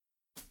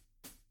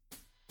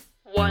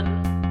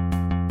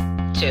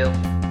1, 2,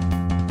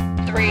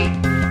 3, 3,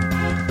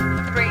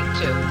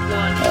 2,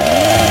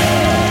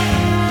 1.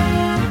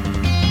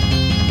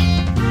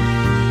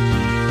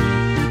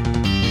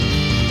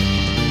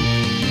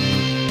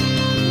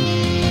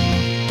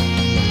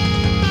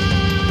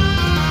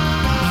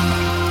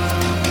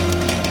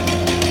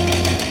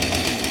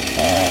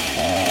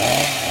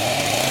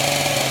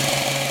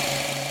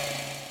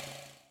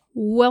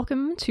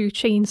 Welcome to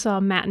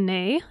Chainsaw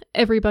Matinee.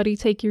 Everybody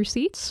take your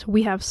seats.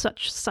 We have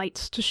such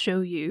sights to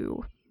show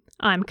you.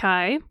 I'm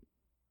Kai.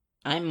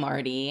 I'm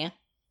Marty.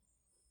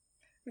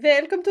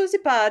 Welcome to the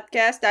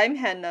podcast. I'm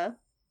Hannah.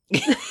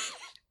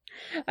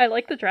 I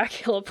like the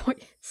Dracula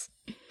voice.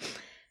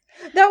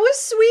 That was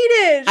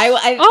Swedish.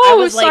 I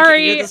was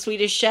sorry. Like, you're the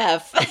Swedish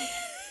chef.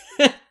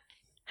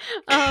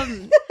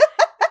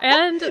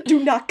 And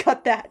Do not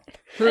cut that.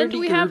 And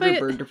we have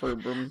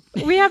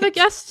a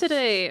guest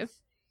today.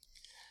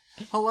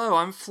 Hello,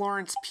 I'm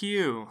Florence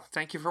Pugh.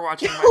 Thank you for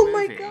watching my Oh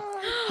movie. my god.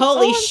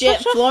 Holy I'm shit,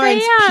 such a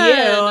Florence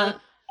fan. Pugh.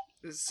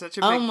 It's such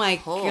a big Oh my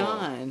pull.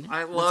 god.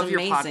 I love your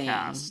amazing.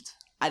 podcast.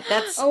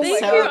 That's Oh Thank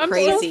so you. I'm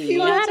crazy.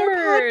 so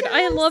flattered.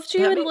 I podcast. loved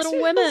you That in makes Little me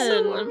feel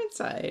so warm Women.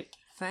 inside.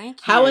 Thank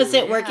you. How is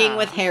it working Yeah.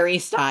 with Harry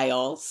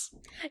Styles?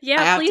 I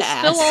Yeah, have please to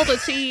spill ask. all the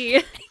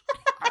tea.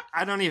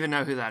 I don't even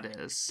know who that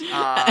is.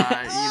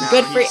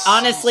 Good for he's-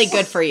 honestly,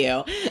 good for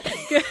you.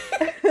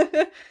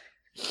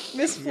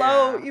 Miss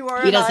Flo, Yeah. you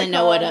are He an doesn't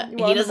know what icon. You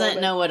he are the doesn't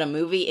moment. know what a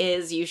movie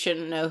is. You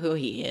shouldn't know who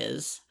he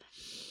is.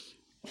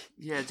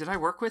 Yeah, did I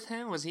work with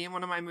him? Was he in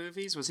one of my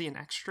movies? Was he an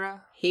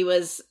extra? He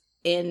was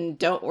in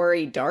Don't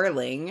Worry,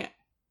 Darling.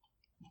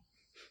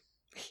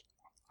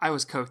 I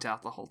was coked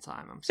out the whole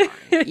time. I'm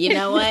sorry. You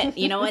know what?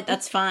 You know what?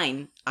 That's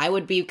fine. I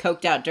would be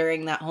coked out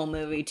during that whole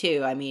movie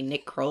too. I mean,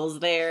 Nick Kroll's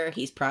there.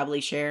 He's probably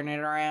sharing it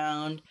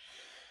around.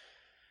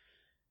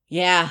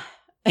 Yeah.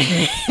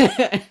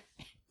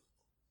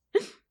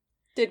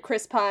 Did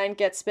Chris Pine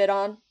get spit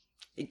on?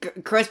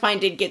 Chris Pine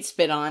did get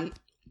spit on.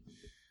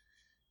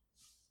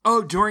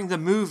 Oh, during the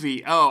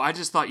movie. Oh, I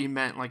just thought you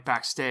meant like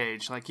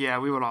backstage. Like, yeah,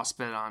 we would all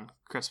spit on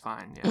Chris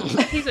Pine. Yeah.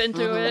 He's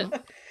into it.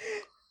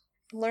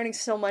 I'm learning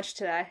so much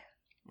today.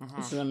 Mhm.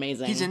 This is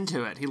amazing. He's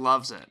into it. He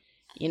loves it.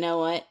 You know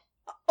what?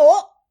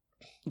 Oh!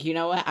 You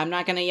know what? I'm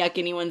not gonna yuck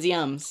anyone's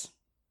yums.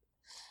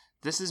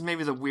 This is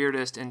maybe the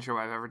weirdest intro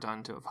I've ever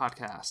done to a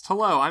podcast.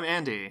 Hello, I'm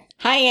Andy.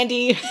 Hi,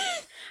 Andy.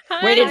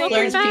 Hi, Where did welcome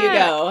Florence Pugh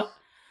back. go?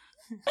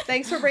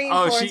 Thanks for bringing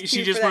Oh, Florence she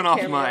Pugh just for went that off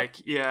cameo.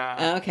 mic.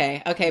 Yeah.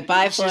 Okay. Okay.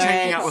 Bye, She's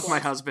hanging out Florence. with my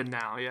husband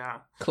now. Yeah.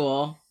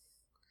 Cool.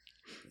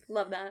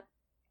 Love that.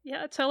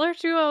 Yeah, tell her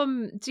to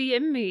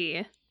DM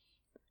me.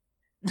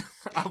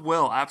 I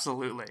will,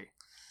 absolutely.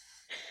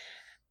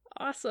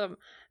 Awesome.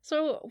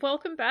 So,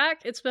 welcome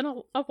back. It's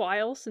been a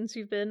while since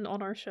you've been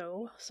on our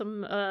show.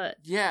 Some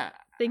Yeah.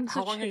 things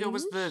How have long ago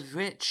was the changed.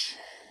 Witch?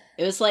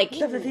 It was like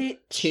Love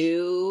it.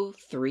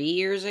 2-3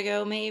 years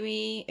ago,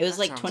 maybe. It was That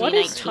like sounds 2019,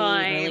 What is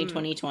time? early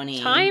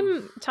 2020.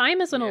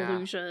 Time is an Yeah.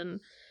 illusion.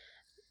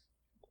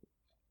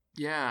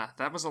 Yeah,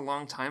 that was a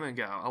long time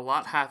ago. A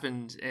lot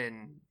happened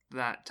in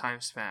that time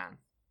span.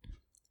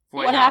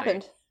 Boy, What howdy.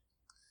 happened?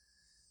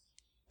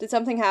 Did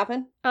something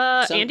happen?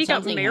 Andy got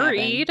something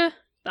married.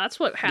 That's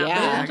what Yeah. Yeah, I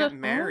happened. got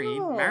married.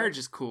 Oh. Marriage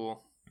is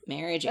cool.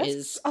 Marriage That's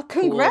is a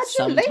cool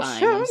congratulations.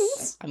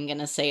 sometimes. I'm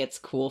gonna say it's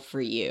cool for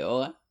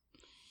you.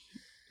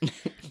 Gay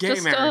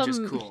Just, marriage is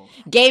um, cool.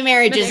 Gay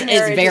marriage is, Gay is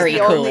marriage very the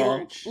cool.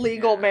 only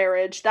legal Yeah.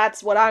 marriage.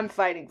 That's what I'm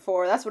fighting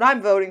for. That's what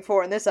I'm voting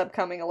for in this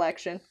upcoming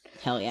election.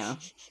 Hell yeah.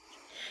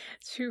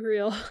 Too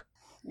real.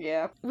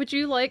 Yeah. Would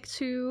you like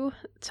to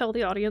tell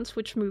the audience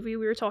which movie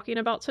we were talking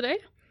about today?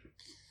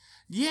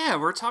 Yeah,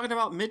 we're talking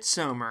about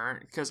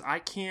Midsommar because I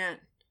can't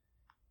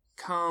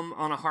come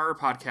on a horror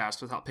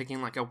podcast without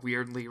picking like a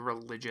weirdly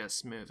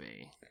religious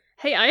movie.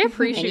 Hey, I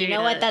appreciate And you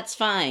know what? it. That's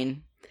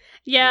fine.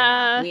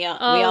 Yeah. We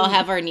all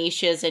have our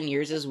niches, and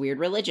yours is weird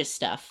religious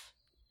stuff.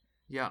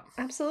 Yeah.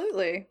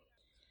 Absolutely.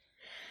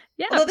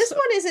 Yeah. Although this so-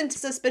 one isn't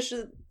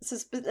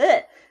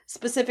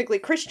specifically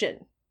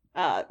Christian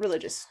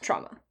religious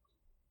trauma.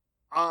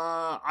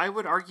 I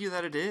would argue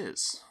that it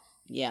is.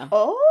 Yeah.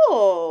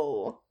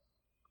 Oh.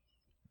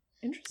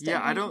 Interesting.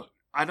 Yeah,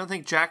 I don't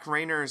think Jack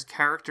Rayner's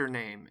character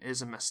name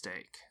is a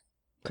mistake.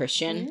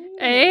 Christian.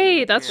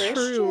 Hey, that's Yeah.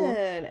 true.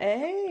 Christian.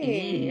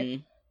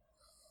 Hey. Mm.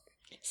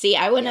 See,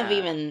 I wouldn't have Yeah.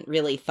 even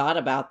really thought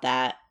about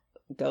that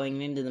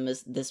going into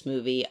this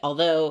movie.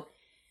 Although,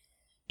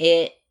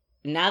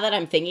 now that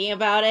I'm thinking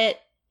about it,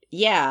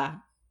 yeah,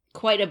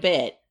 quite a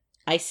bit.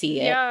 I see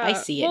it. Yeah. I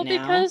see it well,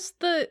 now. because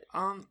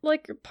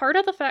part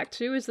of the fact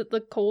too is that the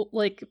cult,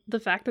 the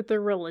fact that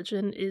their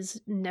religion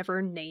is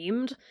never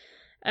named,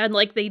 and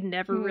they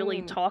never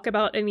really talk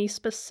about any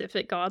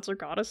specific gods or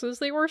goddesses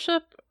they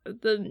worship.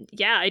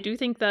 I do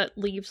think that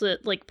leaves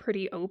it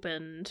pretty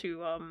open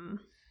to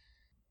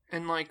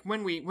And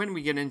when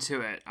we get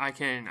into it, I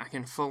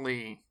can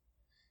fully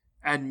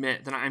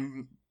admit that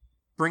I'm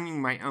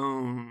bringing my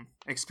own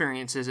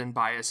experiences and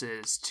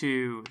biases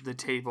to the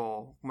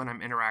table when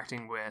I'm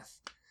interacting with,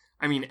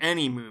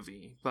 any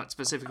movie, but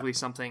specifically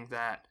something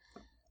that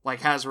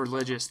like has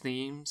religious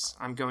themes,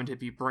 I'm going to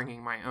be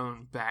bringing my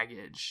own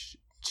baggage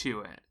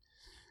to it.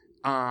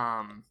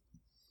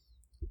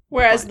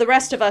 Whereas But- the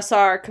rest of us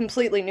are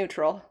completely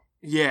neutral.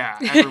 Yeah,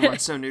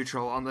 everyone's so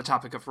neutral on the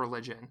topic of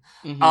religion.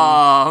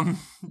 Mhm.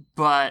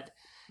 But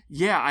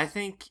yeah, I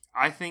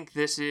think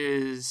this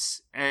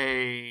is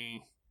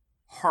a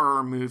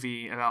horror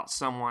movie about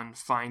someone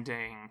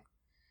finding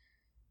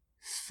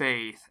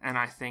faith, and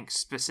I think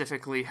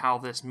specifically how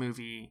this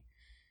movie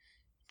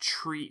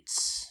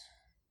treats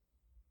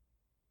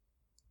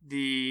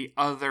the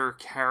other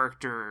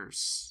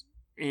characters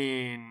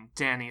in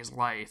Danny's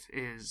life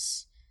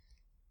is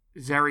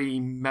very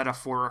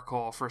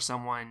metaphorical for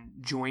someone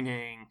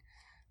joining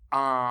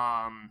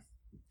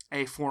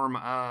a form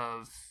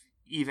of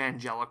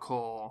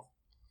evangelical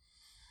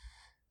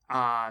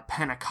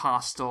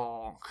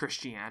Pentecostal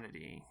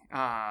Christianity,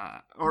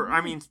 or I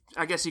mean,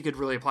 I guess you could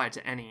really apply it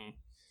to any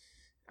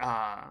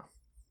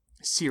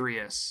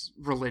serious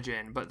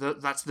religion,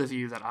 but that's the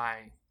view that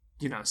I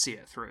see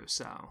it through.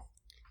 So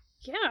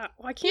Yeah,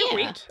 well, I can't Yeah.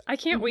 wait. I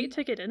can't wait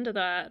to get into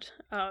that.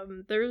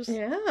 There's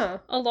Yeah.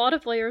 a lot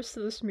of layers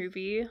to this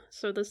movie,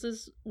 so this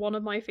is one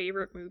of my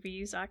favorite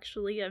movies.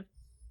 Actually,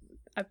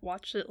 I've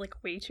watched it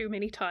like way too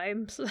many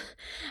times.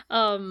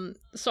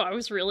 So I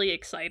was really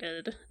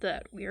excited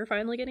that we are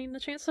finally getting the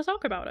chance to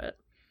talk about it.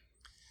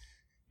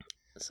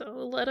 So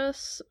let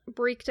us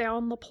break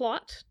down the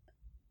plot.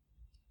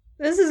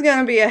 This is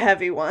gonna be a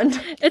heavy one.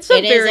 It's a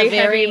It is a very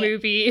heavy very-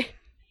 movie.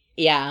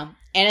 Yeah.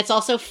 And it's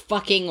also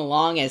fucking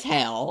long as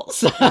hell.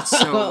 So, it's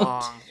so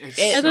long. It's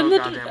And so then the-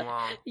 goddamn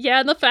long. Yeah,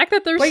 and the fact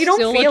that there's But you don't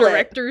still a feel it.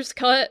 director's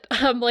cut,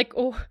 I'm like,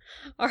 oh,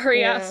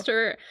 Ari Yeah.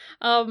 Aster.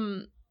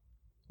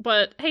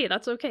 But hey,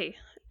 that's okay.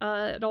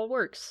 It all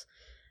works.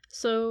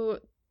 So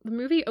the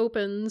movie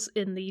opens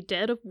in the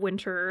dead of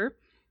winter,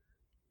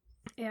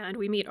 and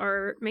we meet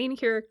our main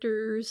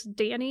characters,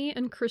 Danny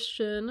and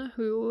Christian,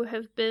 who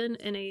have been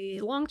in a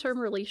long-term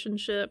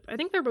relationship. I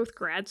think they're both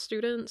grad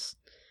students.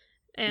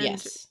 And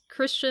yes.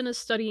 Christian is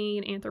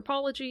studying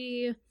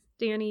anthropology.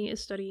 Danny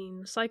is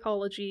studying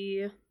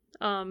psychology.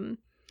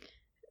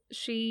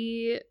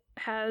 She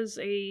has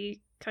a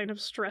kind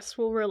of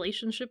stressful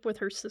relationship with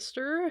her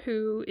sister,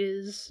 who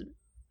is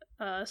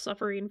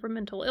suffering from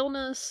mental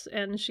illness,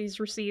 and she's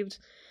received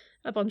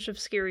a bunch of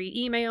scary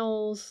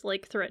emails,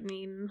 like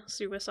threatening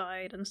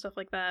suicide and stuff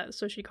like that.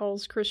 So she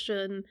calls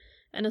Christian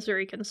and is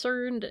very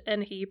concerned,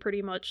 and he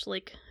pretty much,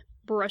 like,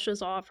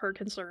 brushes off her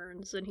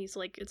concerns, and he's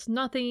like, it's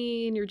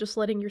nothing, you're just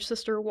letting your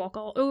sister walk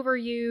all over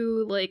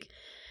you, like,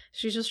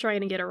 she's just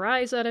trying to get a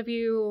rise out of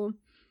you.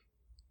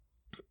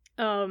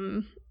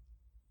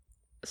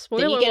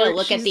 Spoiler Then you get a alert,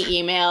 look at she's- the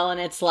email and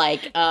it's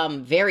like,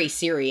 very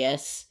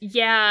serious.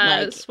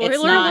 Yeah, Like, spoiler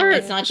it's not alert.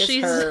 it's not just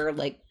she's, her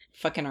like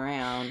fucking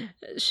around.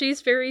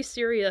 She's very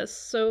serious.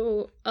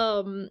 So,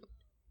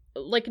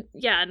 like,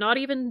 yeah, not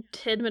even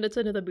 10 minutes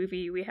into the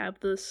movie, we have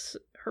this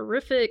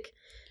horrific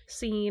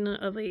scene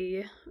of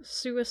a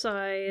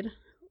suicide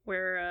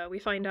where we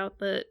find out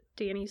that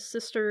Danny's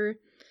sister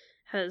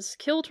has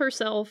killed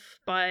herself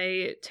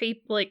by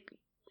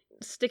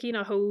sticking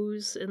a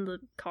hose in the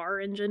car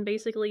engine,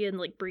 basically, and,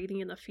 like, breathing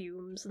in the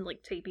fumes and,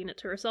 like, taping it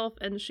to herself.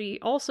 And she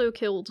also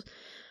killed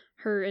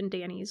her and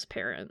Danny's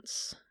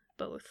parents,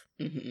 both.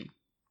 Hmm.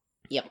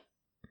 Yep.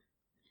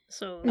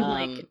 So, Mhm.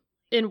 like,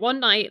 in one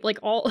night, like,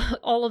 all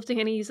of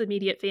Danny's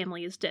immediate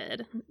family is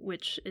dead,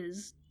 which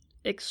is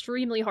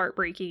extremely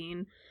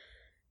heartbreaking.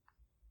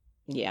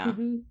 Yeah.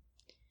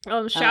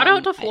 Shout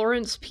out to I-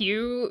 Florence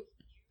Pugh.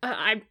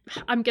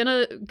 I'm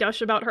gonna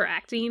gush about her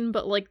acting,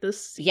 but, like,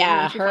 this scene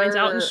Yeah, when she finds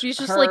out and her- she's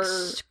just like her-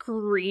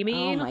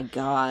 screaming. Oh my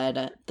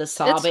god. The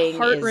sobbing is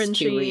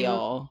heart-wrenching. too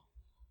real.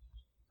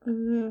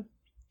 Mhm.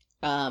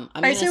 I'm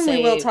I gonna assume say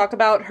we will talk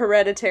about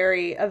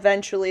Hereditary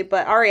eventually,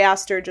 but Ari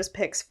Aster just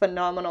picks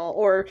phenomenal,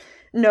 or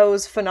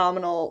knows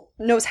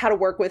how to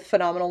work with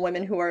phenomenal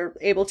women who are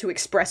able to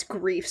express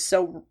grief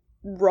so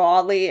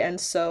rawly and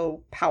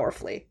so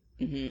powerfully.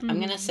 I'm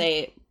gonna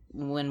say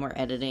when we're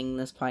editing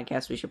this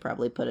podcast, we should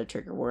probably put a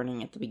trigger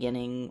warning at the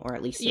beginning, or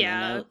at least in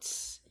Yeah. the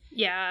notes.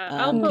 Yeah,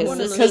 I'll Um, put 'cause one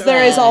in this the is Because show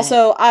there is a- notes.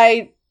 also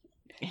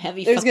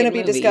Heavy. there's going to fucking be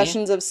movie.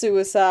 discussions of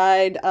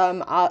suicide,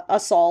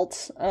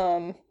 assault,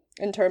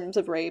 in terms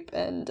of rape,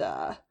 and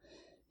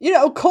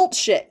cult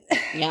shit.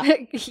 Yeah.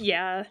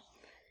 Yeah.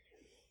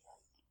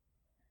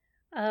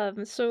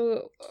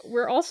 So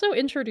we're also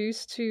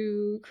introduced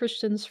to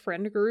Christian's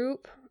friend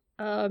group.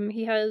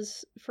 He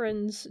has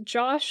friends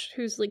Josh,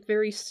 who's like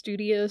very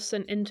studious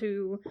and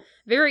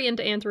very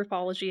into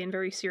anthropology and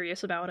very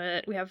serious about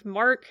it. We have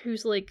Mark,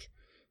 who's like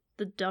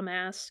the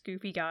dumbass,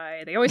 goofy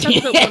guy. They always have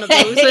to put one of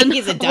those in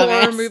He's a a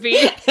horror dumbass.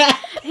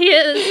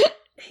 movie.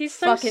 He's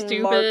so Fucking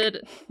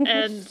stupid,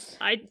 and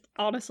I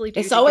honestly do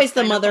It's think always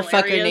the kind of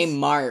motherfucker hilarious. named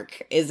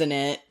Mark, isn't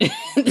it?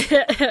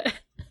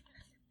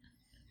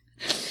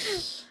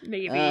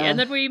 Maybe. And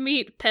then we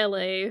meet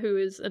Pele, who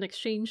is an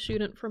exchange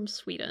student from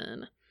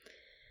Sweden.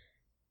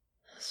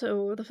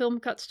 So the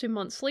film cuts to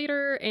months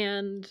later,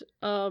 and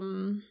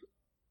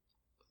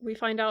we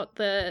find out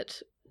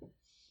that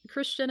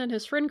Christian and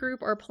his friend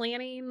group are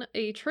planning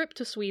a trip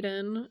to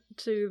Sweden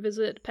to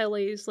visit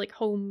Pele's like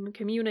home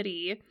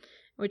community,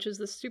 which is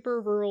this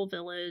super rural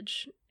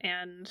village,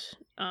 and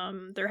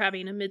they're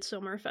having a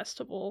midsummer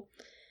festival.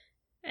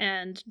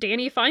 And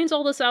Danny finds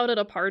all this out at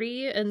a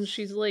party, and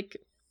she's like,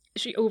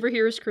 she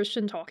overhears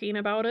Christian talking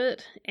about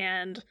it,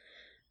 and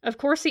of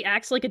course he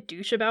acts like a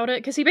douche about it,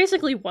 because he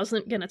basically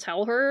wasn't gonna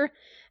tell her.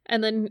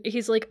 And then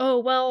he's like, oh,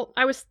 well,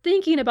 I was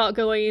thinking about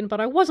going,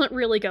 but I wasn't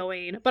really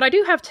going. But I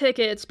do have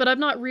tickets, but I'm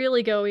not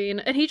really going.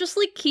 And he just,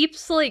 like,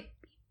 keeps, like,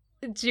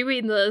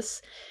 doing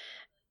this.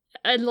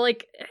 And,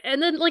 like,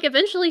 and then, like,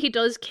 eventually he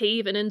does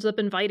cave and ends up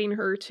inviting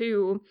her,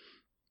 too.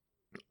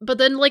 But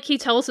then, like, he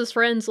tells his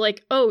friends,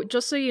 like, oh,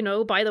 just so you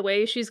know, by the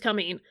way, she's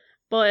coming.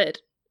 But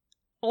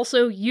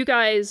also, you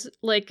guys,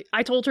 like,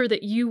 I told her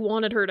that you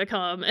wanted her to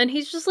come. And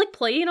he's just, like,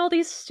 playing all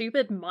these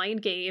stupid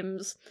mind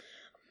games.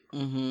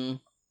 Mm-hmm.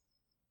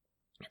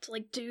 It's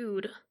like,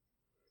 dude.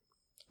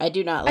 I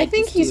do not like I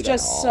think this he's dude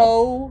just at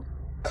all. so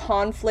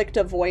conflict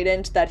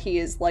avoidant that he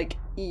is, like,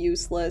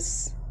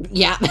 useless.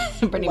 Yeah,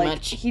 pretty Like,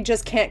 much. he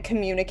just can't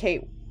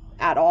communicate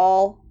at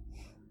all.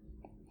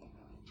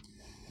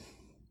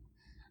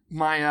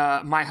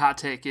 My hot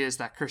take is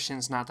that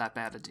Christian's not that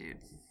bad a dude.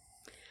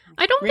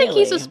 I don't think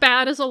he's Really? as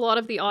bad as a lot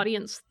of the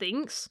audience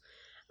thinks.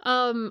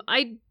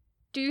 I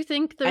do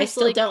think there's I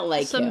still don't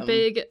like some him,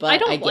 big. but I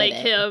don't I get like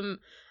it. him,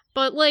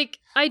 but like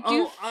I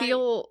do Oh,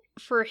 feel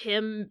for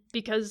him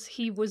because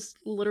he was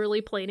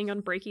literally planning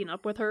on breaking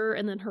up with her,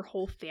 and then her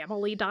whole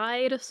family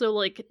died. So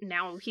like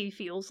now he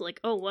feels like,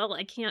 oh well,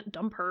 I can't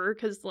dump her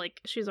because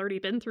like she's already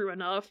been through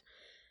enough.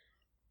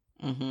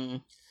 Mm-hmm.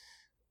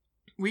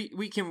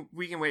 We can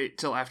wait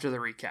till after the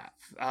recap,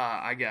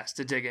 I guess,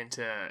 to dig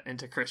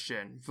into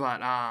Christian.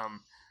 But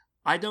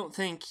I don't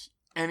think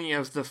any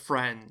of the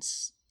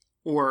friends,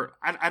 or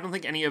I don't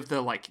think any of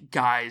the like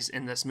guys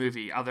in this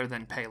movie, other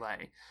than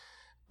Pele,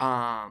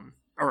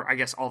 or I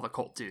guess all the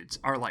cult dudes,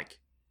 are like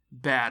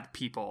bad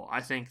people.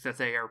 I think that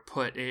they are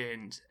put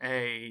in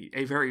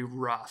a very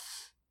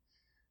rough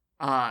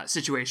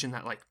situation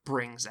that like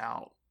brings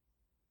out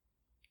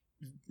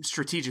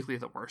strategically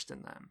the worst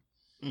in them.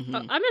 Mm-hmm.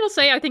 I'm gonna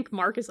say I think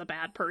Mark is a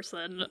bad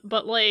person,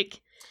 but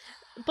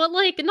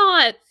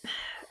not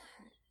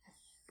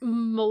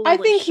malicious. I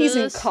think he's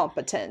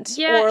incompetent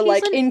Yeah, or he's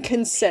like an-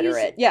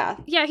 inconsiderate. Yeah.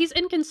 Yeah, he's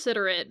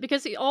inconsiderate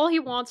because all he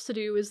wants to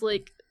do is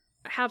like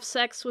have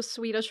sex with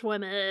Swedish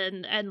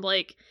women and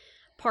like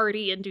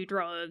party and do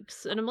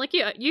drugs. And I'm like,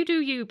 yeah, you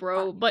do you,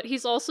 bro. But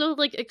he's also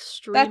like That's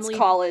extremely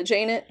college,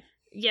 ain't it?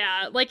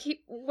 Yeah, like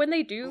when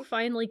they do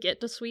finally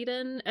get to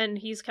Sweden and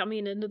he's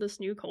coming into this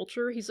new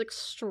culture, he's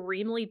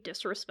extremely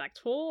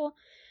disrespectful.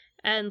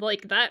 And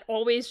like that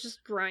always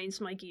just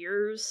grinds my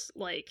gears.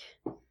 Like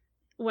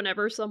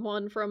whenever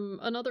someone from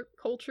another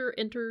culture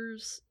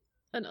enters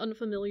an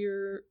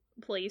unfamiliar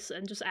place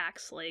and just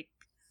acts like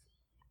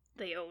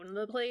they own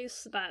the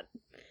place,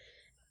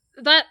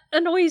 that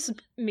annoys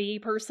me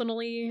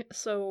personally.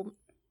 So,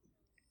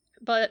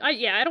 but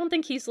I don't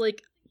think he's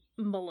like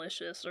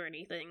malicious or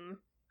anything.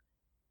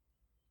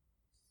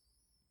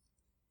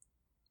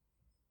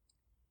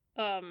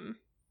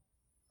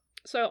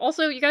 So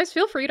also you guys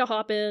feel free to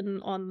hop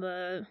in on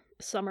the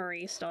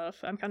summary stuff.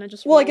 I'm kind of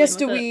just Well, I rolling guess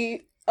with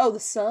it. the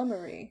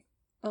summary.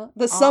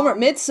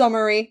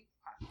 Mid-summary.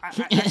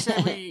 I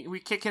say we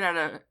kick it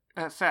at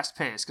a fast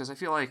pace, because I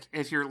feel like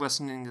if you're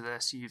listening to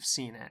this, you've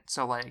seen it.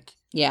 So like,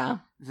 Yeah.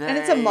 And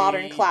it's a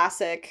modern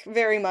classic,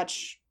 very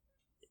much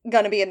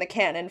gonna be in the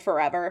canon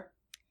forever.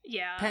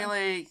 Yeah.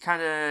 Pele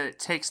kind of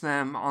takes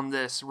them on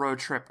this road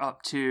trip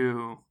up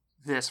to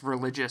this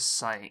religious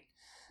site.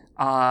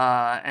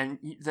 And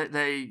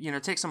they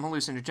take some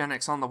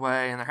hallucinogenics on the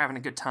way, and they're having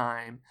a good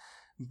time.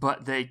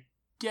 But they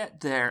get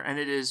there, and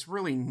it is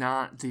really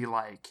not the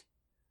like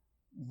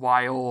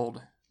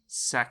wild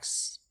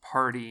sex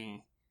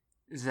party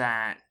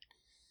that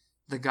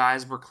the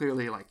guys were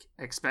clearly like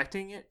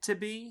expecting it to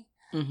be.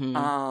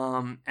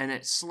 Mm-hmm. And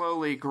it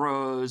slowly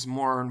grows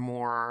more and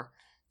more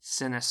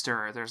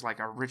sinister. There's like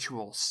a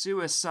ritual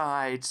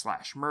suicide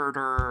 /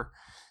 murder.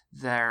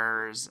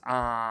 There's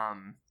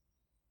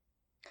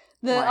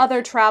The Like-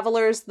 other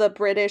travelers, the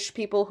British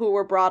people who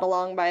were brought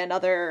along by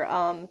another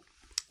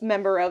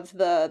member of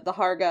the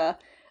Harga,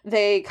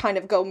 they kind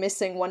of go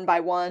missing one by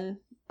one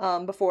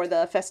before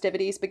the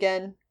festivities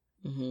begin.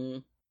 Mm-hmm.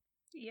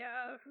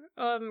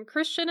 Yeah.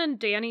 Christian and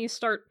Danny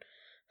start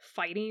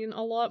fighting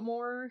a lot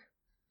more.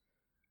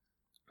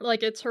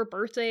 Like, it's her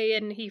birthday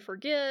and he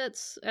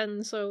forgets,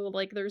 and so,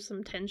 like, there's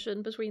some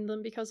tension between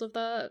them because of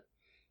that.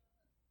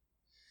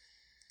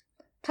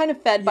 Kind of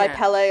fed by Yeah.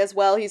 Pele as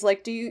well. He's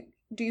like, do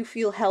you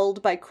feel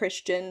held by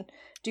Christian?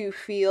 Do you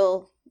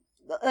feel...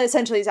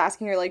 Essentially, he's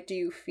asking her, like, do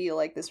you feel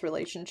like this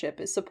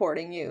relationship is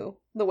supporting you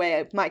the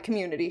way my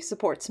community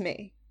supports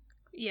me?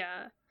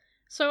 Yeah.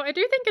 So I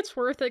do think it's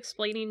worth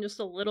explaining just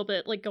a little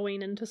bit, like,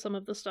 going into some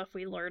of the stuff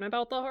we learn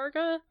about the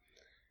Harga.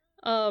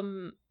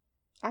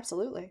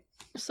 Absolutely.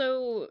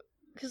 So,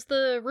 because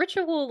the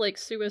ritual, like,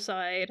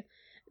 suicide,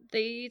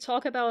 they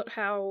talk about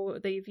how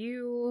they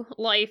view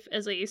life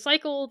as a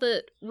cycle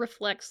that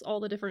reflects all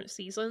the different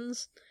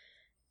seasons.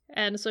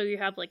 And so you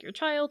have, like, your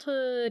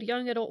childhood,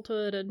 young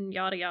adulthood, and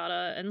yada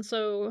yada. And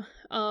so,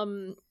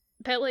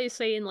 Pele is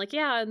saying, like,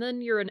 yeah, and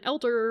then you're an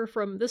elder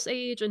from this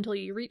age until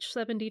you reach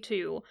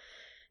 72.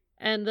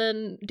 And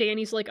then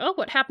Danny's like, oh,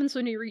 what happens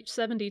when you reach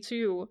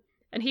 72?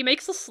 And he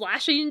makes a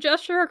slashing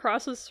gesture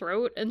across his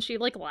throat, and she,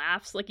 like,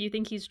 laughs, like, you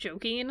think he's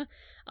joking.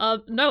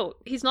 No,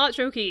 he's not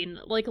joking.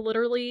 Like,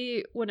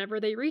 literally, whenever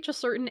they reach a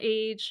certain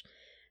age,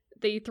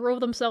 they throw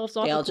themselves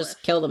off They a all cliff.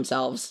 just kill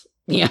themselves.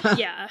 Yeah.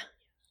 Yeah.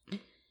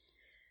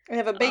 They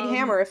have a big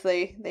hammer if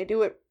they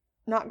do it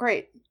not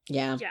great.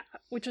 Yeah. Yeah,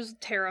 which is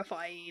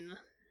terrifying.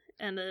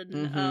 And then,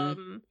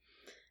 Mhm.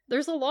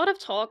 there's a lot of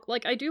talk,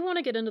 like, I do want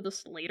to get into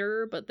this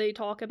later, but they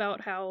talk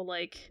about how,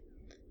 like,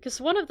 because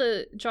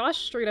Josh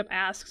straight up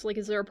asks, like,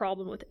 is there a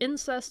problem with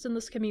incest in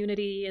this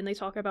community? And they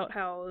talk about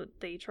how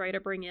they try to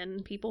bring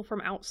in people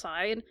from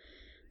outside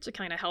to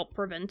kind of help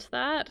prevent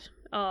that.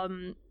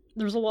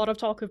 There's a lot of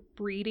talk of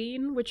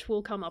breeding, which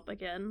will come up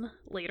again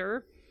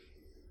later.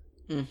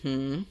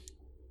 Mm-hmm.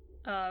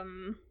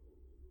 Well,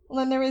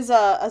 then there is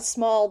a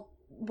small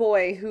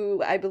boy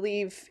who I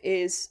believe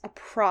is a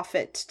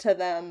prophet to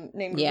them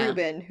named Yeah.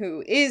 Reuben,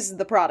 who is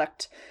the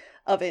product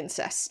of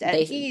incest, and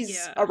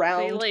he's They,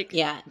 around. like,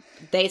 Yeah.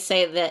 They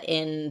say that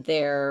in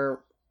their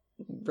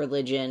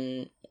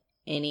religion,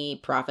 any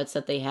prophets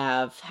that they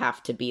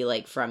have to be,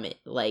 like, from,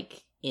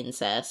 like,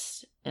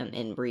 incest and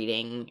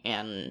inbreeding,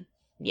 and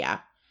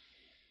yeah.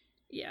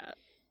 Yeah,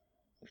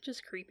 which is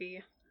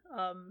creepy.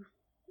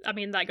 I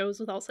mean, that goes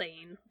without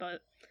saying,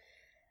 but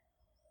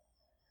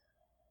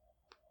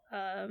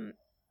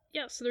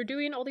yeah, so they're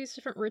doing all these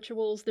different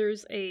rituals.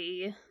 There's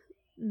a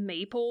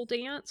maypole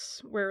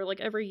dance where,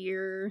 like, every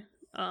year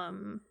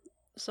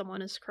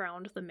someone is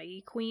crowned the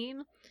May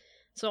Queen.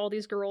 So all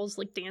these girls,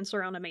 like, dance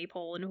around a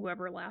maypole, and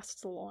whoever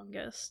lasts the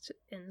longest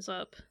ends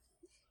up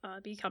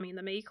becoming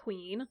the May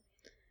Queen.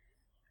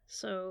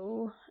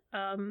 So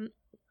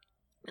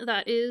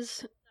that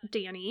is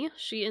Danny.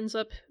 She ends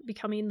up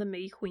becoming the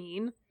May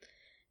Queen.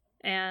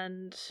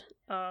 And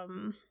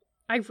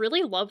I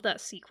really love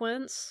that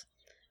sequence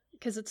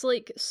because it's,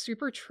 like,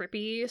 super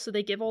trippy. So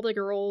they give all the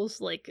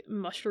girls, like,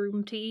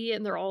 mushroom tea,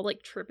 and they're all,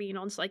 like, tripping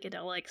on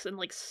psychedelics and,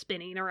 like,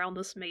 spinning around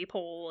this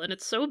maypole, and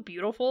it's so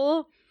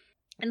beautiful.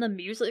 And the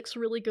music's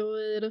really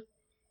good.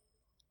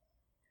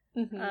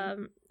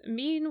 Mhm.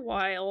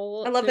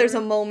 Meanwhile, I love there's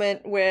a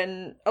moment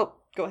when... Oh,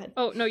 go ahead.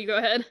 Oh, no, you go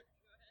ahead.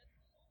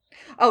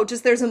 Oh,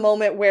 just there's a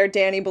moment where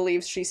Danny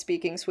believes she's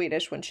speaking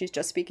Swedish when she's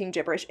just speaking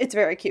gibberish. It's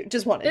very cute.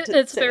 Just wanted to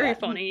It's say very that.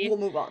 funny. We'll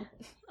move on.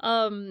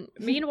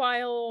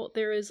 Meanwhile,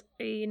 there is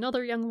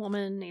another young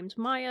woman named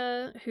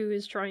Maya who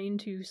is trying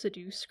to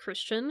seduce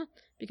Christian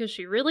because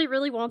she really,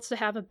 really wants to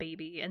have a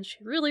baby, and she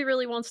really,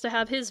 really wants to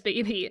have his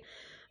baby.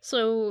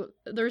 So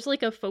there's,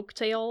 like, a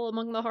folktale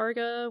among the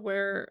Harga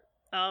where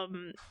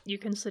you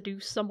can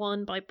seduce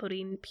someone by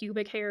putting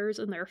pubic hairs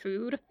in their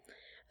food.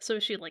 So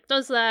she, like,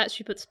 does that.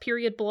 She puts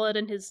period blood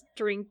in his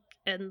drink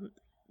and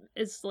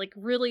is, like,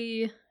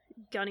 really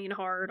gunning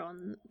hard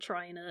on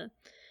trying to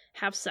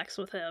have sex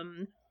with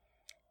him.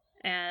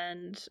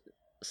 And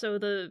so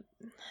the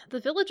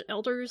village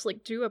elders,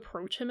 like, do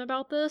approach him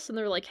about this, and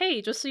they're like,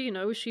 hey, just so you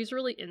know, she's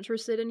really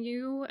interested in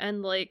you,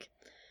 and, like,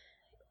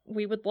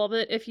 we would love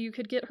it if you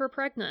could get her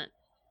pregnant.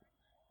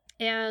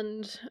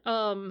 And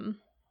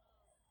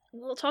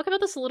we'll talk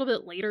about this a little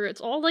bit later.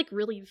 It's all, like,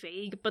 really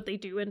vague, but they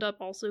do end up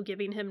also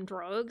giving him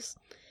drugs,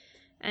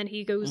 and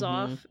he goes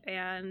off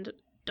and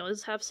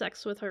does have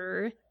sex with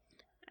her,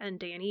 and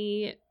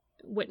Danny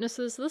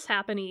witnesses this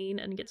happening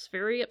and gets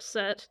very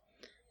upset.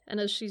 And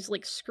as she's,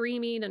 like,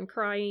 screaming and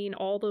crying,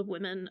 all the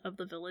women of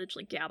the village,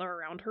 like, gather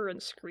around her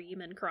and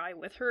scream and cry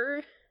with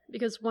her.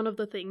 Because one of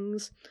the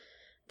things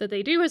that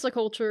they do as a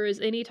culture is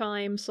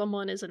anytime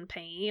someone is in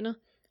pain,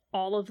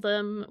 all of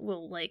them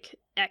will, like,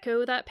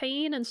 echo that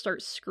pain and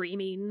start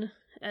screaming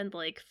and,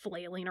 like,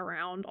 flailing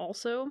around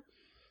also.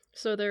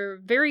 So they're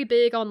very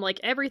big on, like,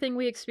 everything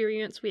we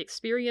experience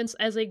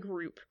as a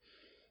group.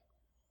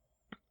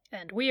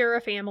 And we are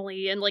a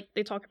family, and, like,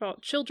 they talk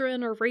about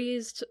children are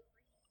raised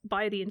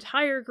by the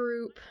entire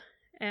group.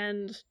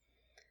 And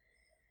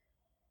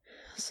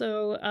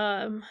so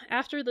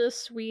after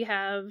this we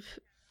have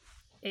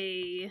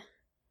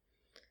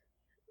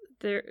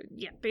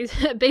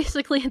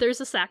basically there's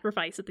a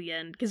sacrifice at the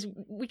end because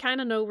we kind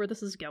of know where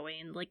this is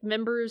going. Like,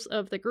 members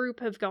of the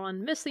group have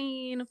gone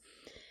missing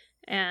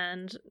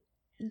and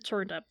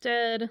turned up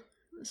dead.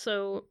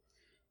 So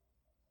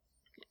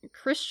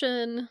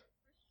Christian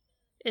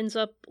ends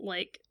up,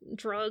 like,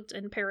 drugged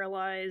and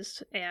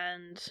paralyzed,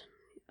 and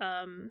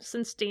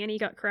since Danny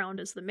got crowned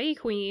as the May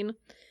Queen,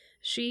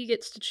 she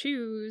gets to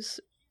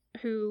choose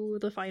who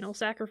the final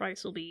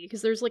sacrifice will be,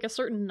 because there's, like, a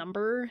certain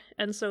number,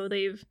 and so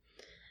they've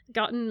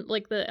gotten,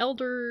 like, the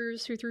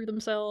elders who threw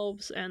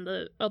themselves and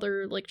the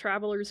other, like,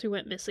 travelers who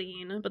went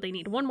missing, but they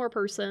need one more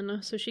person,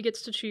 so she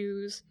gets to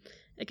choose.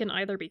 It can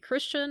either be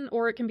Christian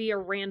or it can be a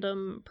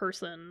random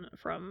person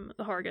from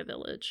the Harga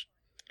village.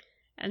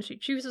 And she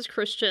chooses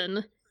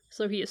Christian,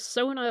 So he is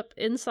sewn up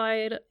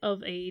inside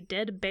of a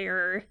dead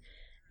bear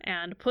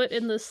and put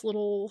in this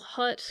little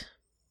hut,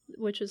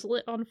 which is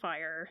lit on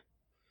fire.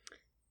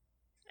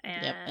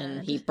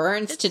 And he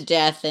burns to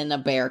death in a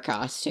bear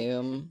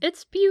costume.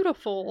 It's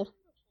beautiful.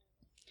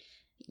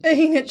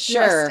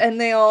 Sure. And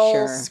they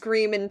all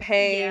scream in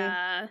pain.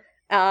 Yeah.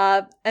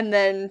 And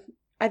then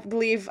I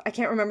believe, I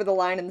can't remember the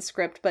line in the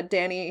script, but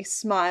Danny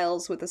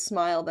smiles with a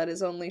smile that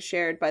is only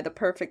shared by the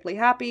perfectly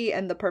happy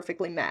and the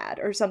perfectly mad,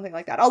 or something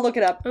like that. I'll look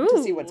it up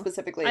to see what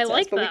specifically it says,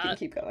 like but that. we can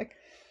keep going.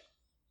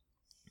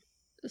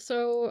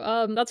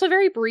 So, that's a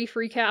very brief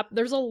recap.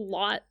 There's a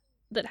lot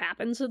that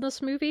happens in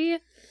this movie.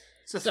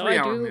 It's a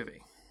 3-hour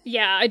movie.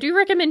 Yeah, I do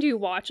recommend you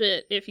watch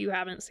it if you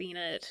haven't seen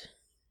it,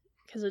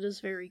 because it is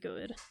very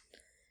good.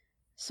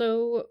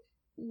 So,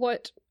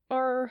 what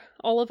are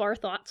all of our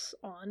thoughts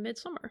on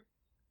Midsommar?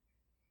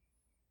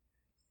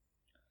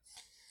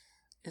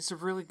 It's a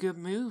really good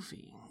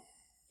movie.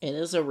 It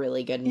is a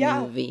really good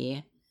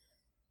movie.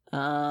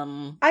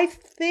 I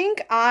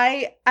think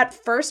at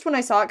first when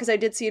I saw it, because I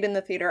did see it in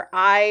the theater,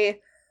 I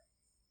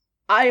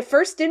at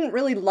first didn't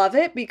really love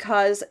it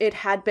because it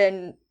had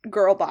been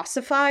girl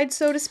bossified,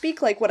 so to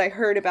speak. Like, what I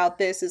heard about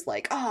this is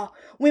like, oh,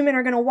 women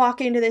are gonna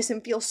walk into this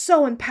and feel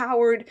so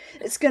empowered.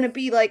 It's gonna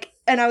be like,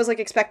 and I was like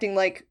expecting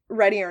like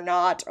Ready or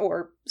Not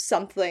or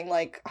something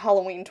like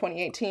Halloween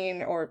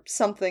 2018 or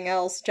something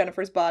else,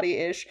 Jennifer's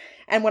Body-ish.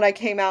 And when I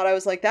came out, I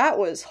was like, that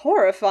was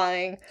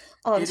horrifying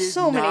on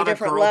so many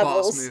different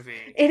levels.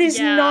 It is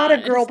not a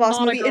girl boss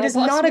movie. It is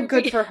not a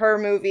good for her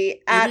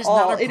movie at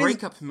all. It is not a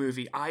breakup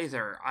movie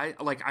either.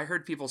 I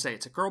heard people say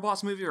it's a girl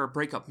boss movie or a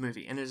breakup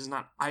movie, and it is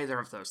not either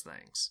of those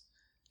things.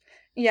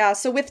 Yeah,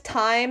 so with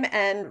time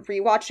and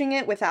rewatching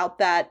it without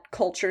that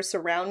culture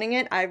surrounding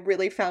it, I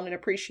really found an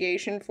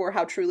appreciation for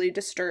how truly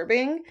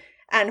disturbing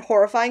and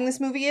horrifying this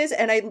movie is.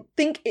 And I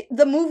think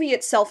the movie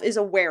itself is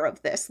aware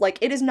of this. Like,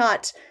 it is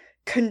not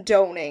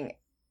condoning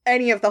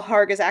any of the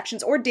Harga's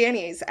actions or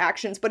Danny's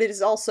actions, but it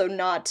is also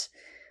not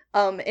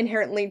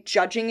inherently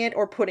judging it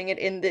or putting it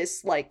in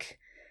this, like,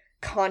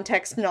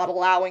 context, not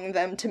allowing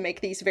them to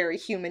make these very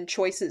human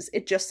choices.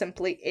 It just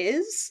simply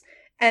is.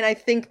 And I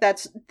think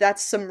that's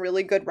some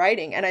really good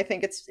writing. And I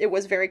think it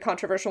was very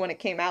controversial when it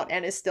came out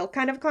and is still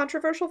kind of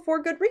controversial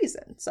for good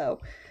reason. So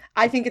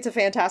I think it's a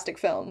fantastic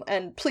film.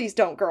 And please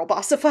don't girl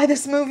bossify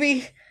this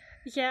movie.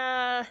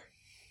 Yeah.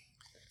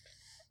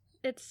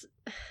 It's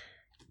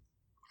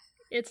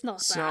not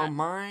that. So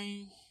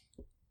my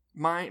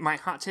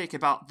hot take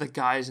about the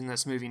guys in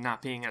this movie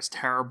not being as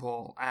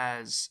terrible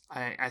as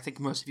I think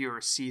most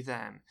viewers see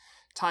them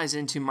ties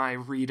into my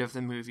read of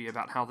the movie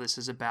about how this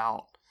is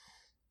about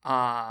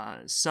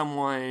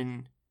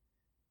someone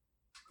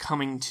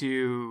coming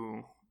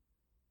to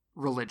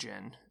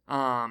religion.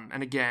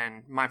 And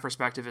again, my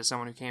perspective is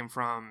someone who came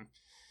from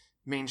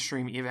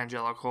mainstream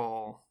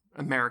evangelical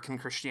American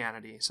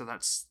Christianity. So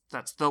that's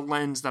the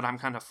lens that I'm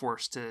kind of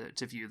forced to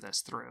view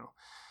this through.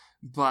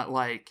 But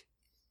like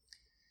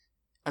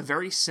a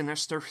very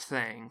sinister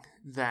thing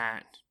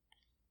that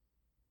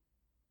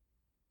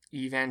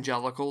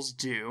evangelicals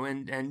do,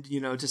 and you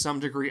know, to some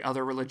degree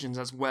other religions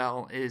as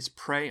well, is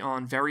prey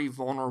on very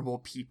vulnerable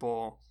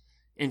people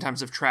in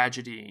times of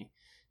tragedy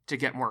to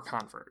get more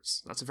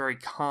converts. That's a very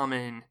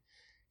common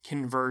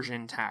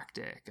conversion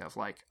tactic of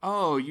like,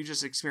 oh, you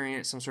just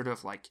experienced some sort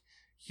of like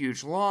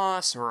huge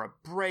loss or a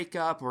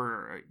breakup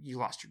or you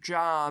lost your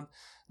job,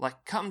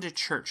 like come to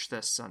church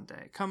this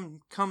Sunday,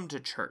 come to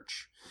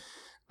church,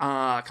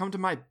 come to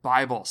my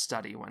Bible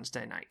study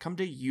Wednesday night, come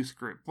to youth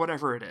group,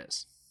 whatever it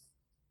is.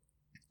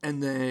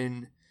 And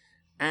then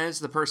as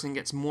the person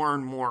gets more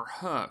and more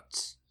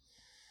hooked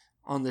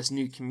on this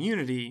new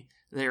community,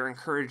 they are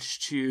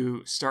encouraged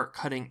to start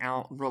cutting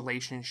out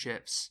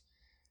relationships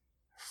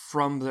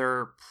from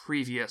their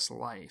previous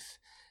life.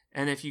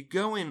 And if you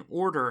go in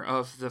order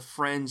of the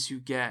friends who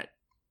get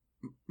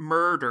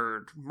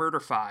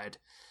murderfied,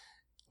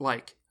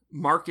 like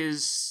Mark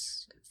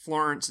is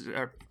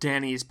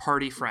Danny's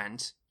party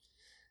friend,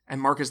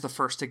 and Mark is the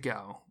first to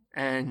go.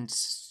 And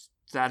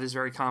that is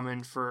very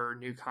common for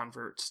new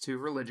converts to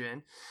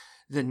religion.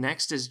 The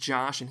next is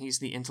Josh, and he's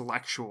the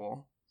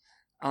intellectual.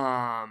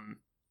 And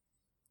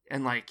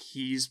like,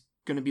 he's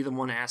going to be the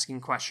one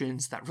asking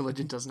questions that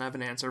religion doesn't have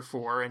an answer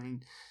for.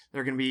 And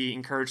they're going to be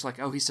encouraged like,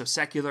 oh, he's so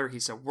secular,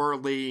 he's so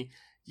worldly,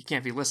 you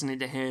can't be listening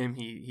to him,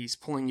 he's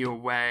pulling you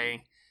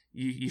away,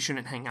 you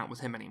shouldn't hang out with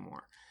him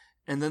anymore.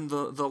 And then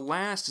the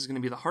last is going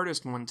to be the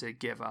hardest one to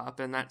give up,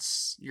 and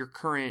that's your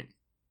current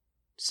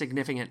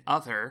significant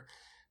other.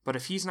 But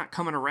if he's not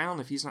coming around,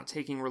 if he's not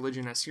taking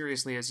religion as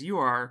seriously as you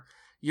are,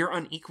 you're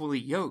unequally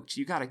yoked.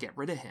 You got to get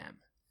rid of him.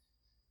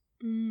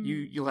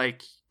 You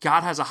like,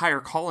 God has a higher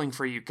calling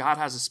for you. God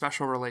has a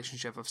special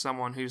relationship of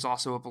someone who's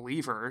also a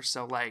believer.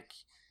 So like,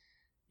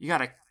 you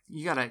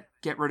gotta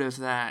get rid of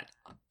that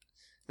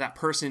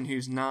person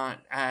who's not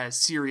as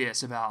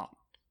serious about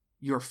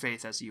your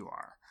faith as you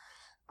are.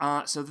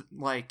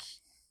 Like,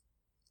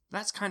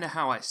 that's kind of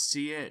how I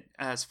see it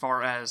as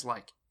far as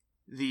like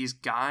these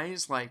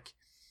guys. Like,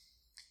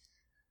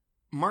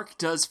 Mark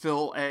does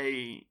fill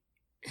a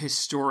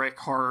historic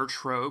horror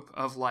trope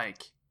of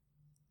like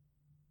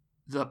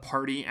the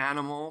party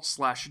animal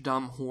 /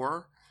 dumb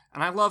whore.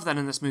 And I love that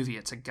in this movie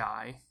it's a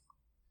guy.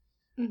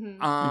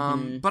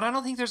 But I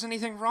don't think there's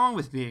anything wrong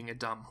with being a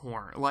dumb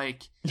whore.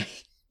 Like,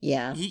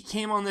 yeah, he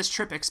came on this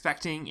trip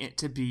expecting it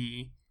to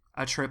be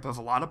a trip of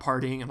a lot of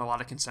partying and a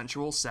lot of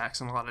consensual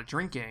sex and a lot of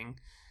drinking,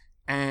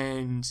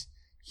 and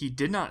he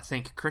did not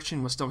think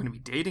Christian was still going to be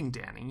dating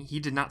Danny. He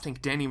did not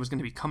think Danny was going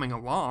to be coming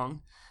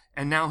along,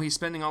 and now he's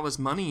spending all this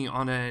money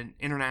on an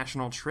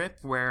international trip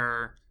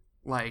where,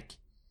 like,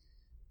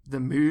 the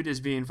mood is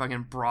being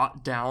fucking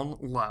brought down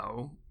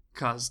low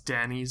because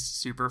Danny's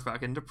super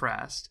fucking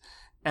depressed,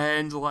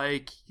 and,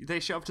 like, they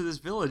show up to this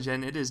village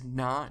and it is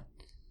not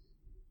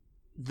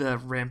the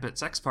rampant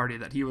sex party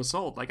that he was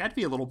sold. Like, I'd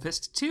be a little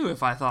pissed too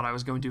if I thought I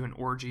was going to an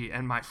orgy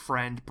and my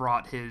friend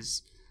brought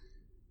his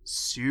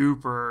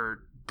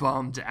super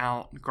bummed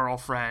out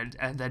girlfriend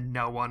and then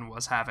no one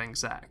was having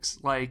sex.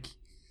 Like,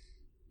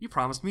 you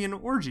promised me an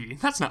orgy.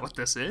 That's not what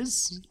this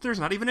is. There's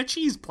not even a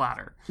cheese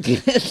platter.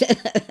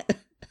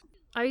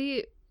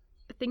 I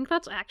think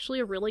that's actually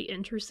a really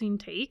interesting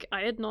take.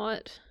 I had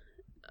not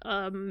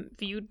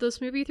viewed this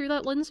movie through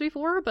that lens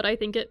before, but I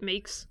think it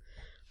makes,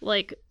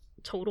 like,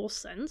 total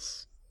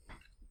sense.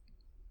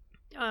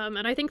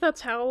 And I think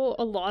that's how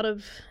a lot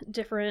of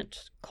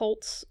different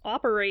cults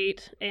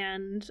operate,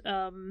 and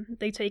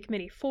they take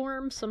many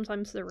forms.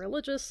 Sometimes they're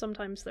religious,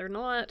 sometimes they're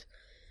not.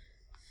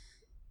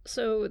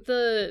 So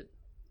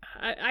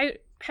I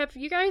have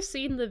you guys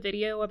seen the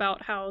video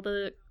about how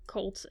the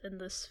cult in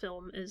this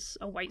film is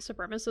a white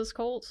supremacist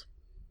cult?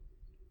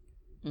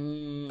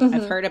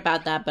 I've heard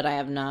about that, but I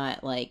have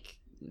not, like,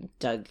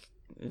 dug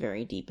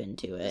very deep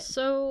into it.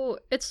 So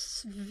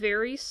it's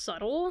very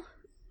subtle,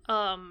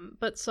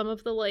 but some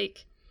of the,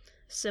 like,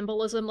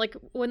 symbolism, like,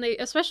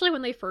 especially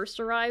when they first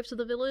arrive to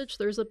the village,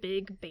 there's a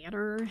big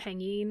banner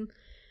hanging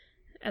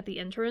at the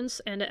entrance,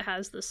 and it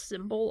has this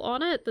symbol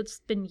on it that's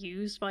been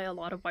used by a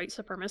lot of white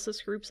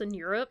supremacist groups in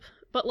Europe.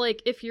 But,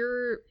 like, if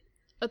you're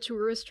a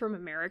tourist from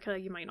America,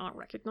 you might not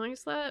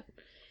recognize that.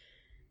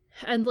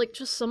 And, like,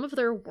 just some of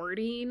their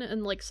wording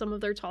and, like, some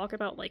of their talk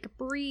about, like,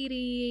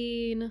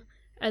 breeding,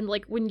 and,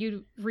 like, when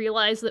you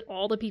realize that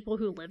all the people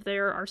who live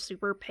there are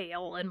super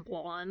pale and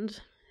blonde,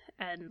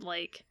 and,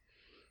 like,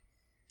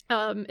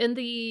 in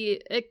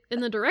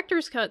the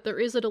director's cut, there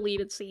is a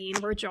deleted scene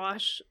where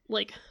Josh,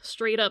 like,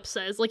 straight up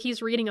says, like,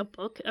 he's reading a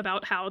book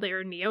about how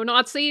they're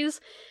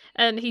neo-Nazis,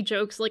 and he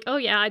jokes, like, oh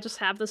yeah, I just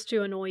have this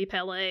to annoy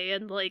Pele,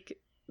 and, like,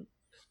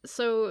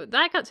 so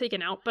that got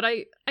taken out, but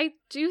I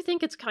do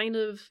think it's kind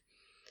of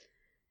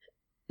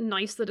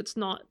nice that it's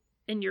not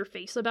in your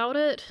face about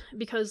it,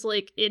 because,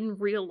 like, in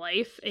real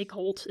life, a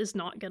cult is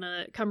not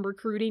gonna come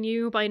recruiting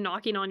you by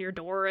knocking on your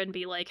door and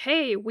be like,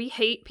 hey, we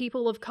hate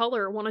people of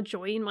color, want to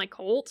join my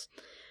cult?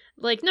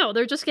 Like, no,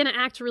 they're just gonna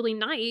act really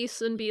nice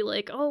and be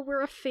like, oh,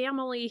 we're a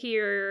family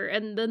here,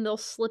 and then they'll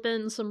slip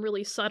in some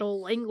really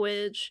subtle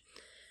language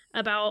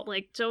about,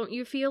 like, don't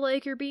you feel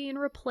like you're being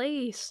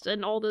replaced,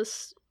 and all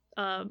this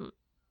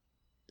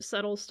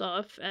subtle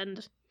stuff.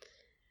 And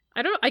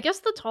I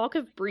guess the talk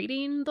of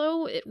breeding,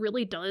 though, it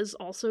really does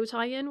also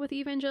tie in with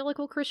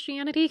evangelical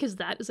Christianity, because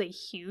that is a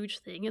huge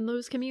thing in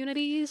those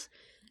communities.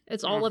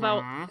 It's all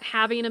about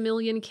having 1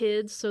 million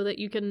kids so that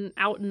you can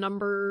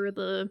outnumber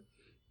the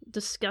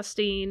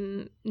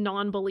disgusting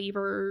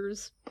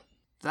non-believers.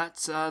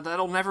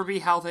 That'll never be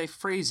how they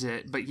phrase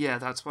it, but yeah,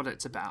 that's what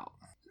it's about.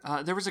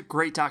 There was a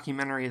great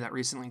documentary that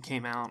recently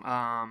came out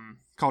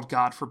called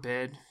God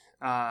Forbid,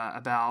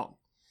 about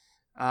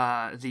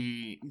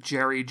the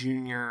Jerry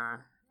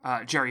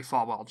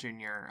Falwell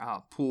Jr.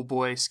 Pool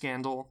boy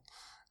scandal,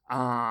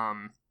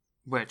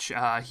 which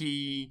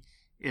he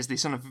is the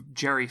son of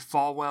Jerry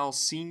Falwell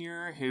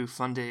Sr., who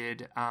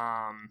funded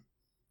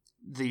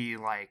the,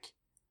 like,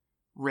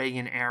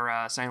 Reagan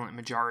era silent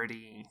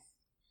majority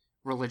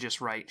religious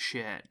right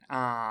shit.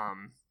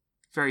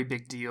 Very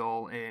big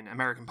deal in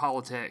American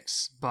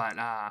politics, but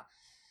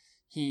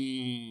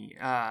he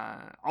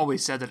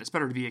always said that it's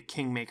better to be a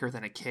kingmaker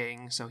than a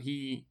king, so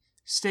he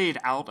stayed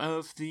out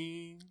of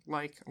the,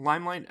 like,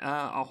 limelight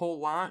a whole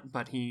lot,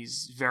 but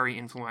he's very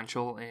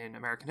influential in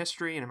American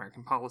history and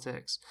American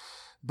politics.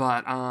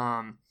 But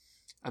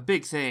a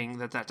big thing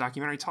that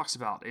documentary talks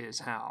about is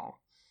how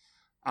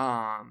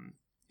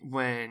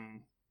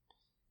when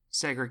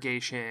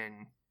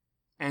segregation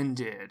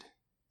ended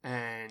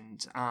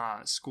and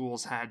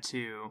schools had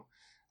to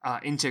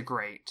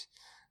integrate,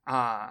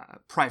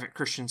 private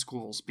Christian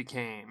schools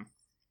became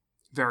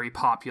very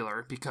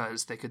popular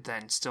because they could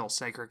then still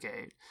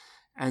segregate.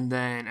 And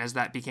then as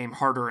that became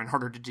harder and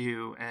harder to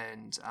do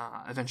and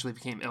eventually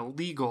became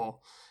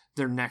illegal,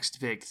 their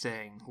next big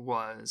thing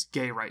was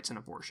gay rights and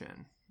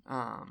abortion.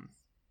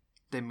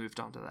 They moved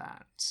on to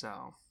that.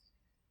 So,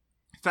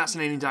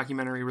 fascinating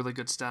documentary, really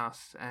good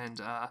stuff.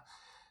 And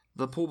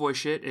the pool boy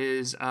shit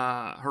is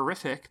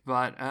horrific,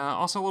 but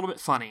also a little bit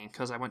funny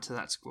because I went to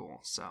that school.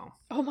 So.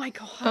 Oh my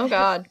god. Oh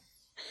god.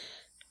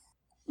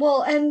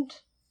 Well, and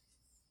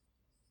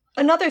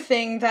another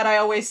thing that I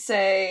always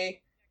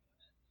say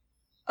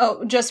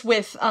Oh, just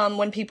with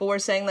when people were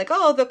saying like,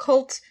 oh, the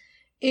cult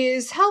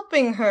is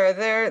helping her.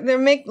 They're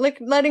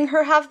letting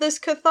her have this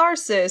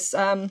catharsis.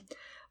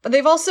 But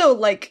they've also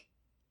like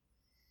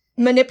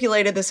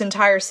manipulated this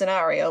entire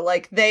scenario.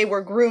 Like they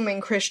were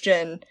grooming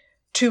Christian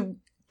to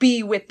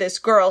be with this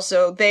girl,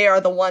 so they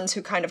are the ones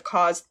who kind of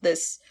caused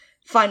this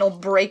final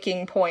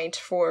breaking point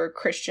for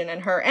Christian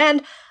and her.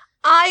 And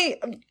I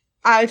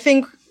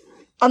think,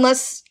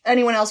 unless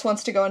anyone else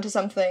wants to go into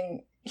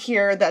something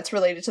here that's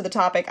related to the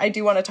topic, I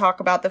do want to talk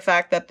about the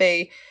fact that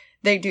they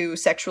do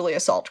sexually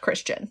assault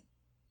Christian.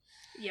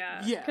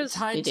 Yeah,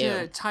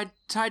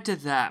 tied to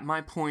that,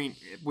 my point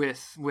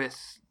with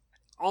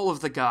all of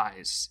the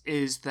guys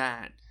is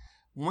that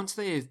once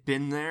they have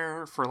been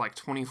there for like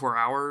 24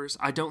 hours,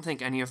 I don't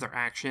think any of their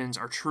actions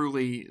are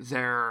truly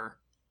their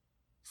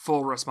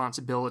full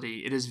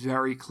responsibility. It is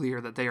very clear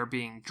that they are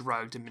being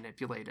drugged and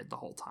manipulated the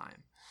whole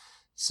time.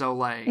 So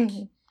like,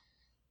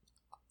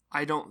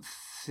 I don't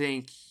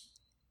think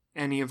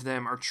any of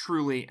them are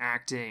truly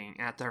acting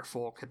at their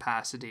full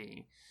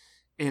capacity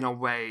in a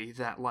way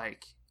that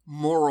like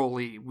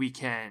morally we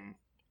can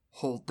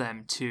hold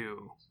them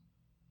to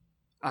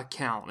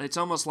account. It's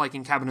almost like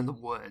in Cabin in the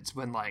Woods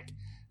when like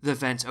the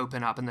vents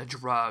open up and the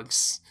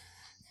drugs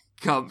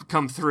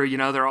come through, you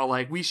know, they're all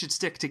like, we should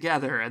stick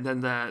together, and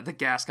then the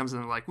gas comes in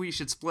and they're like, we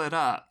should split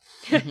up.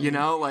 You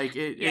know, like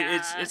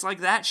it's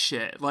like that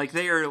shit. Like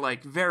they are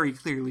like very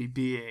clearly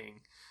being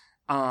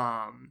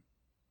hardcore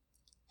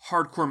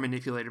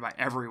manipulated by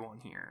everyone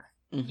here.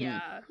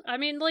 Yeah. I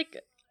mean,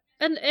 like,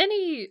 and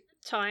any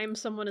time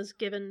someone is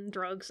given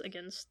drugs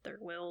against their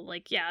will,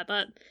 like, yeah,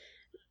 that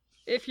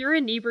if you're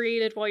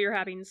inebriated while you're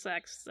having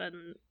sex,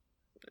 then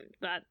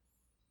that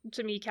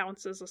to me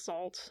counts as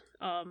assault.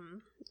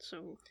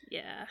 So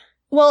yeah.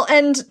 Well,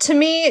 and to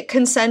me,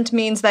 consent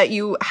means that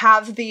you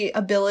have the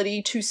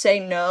ability to say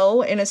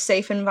no in a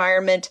safe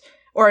environment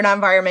or an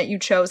environment you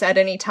chose at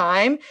any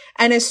time.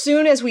 And as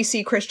soon as we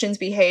see Christian's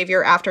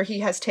behavior after he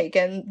has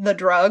taken the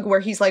drug,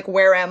 where he's like,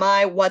 where am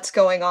I? What's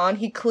going on?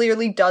 He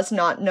clearly does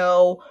not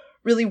know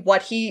really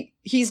what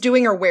he's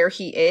doing or where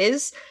he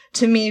is.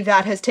 To me,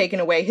 that has taken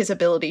away his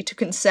ability to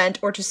consent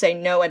or to say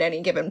no at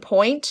any given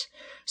point.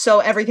 So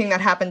everything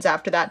that happens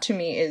after that, to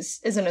me,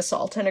 is an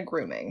assault and a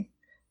grooming.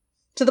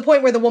 To the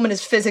point where the woman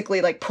is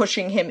physically, like,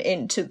 pushing him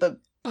into the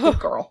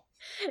girl.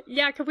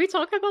 Yeah, can we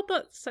talk about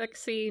that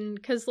sex scene?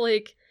 Because,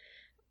 like,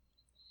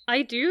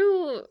 I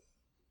do...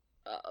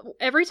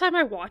 every time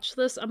I watch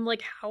this, I'm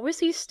like, how is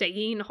he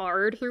staying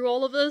hard through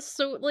all of this?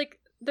 So, like,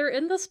 they're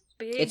in this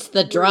big... It's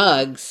the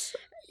drugs.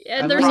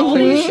 And I'm there's all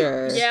these...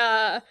 sure.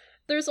 Yeah.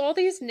 There's all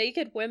these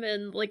naked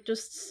women, like,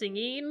 just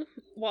singing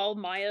while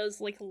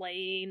Maya's, like,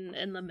 laying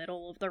in the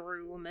middle of the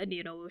room and,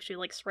 you know, she,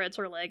 like, spreads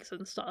her legs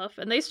and stuff.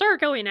 And they start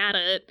going at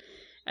it.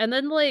 And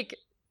then, like,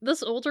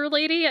 this older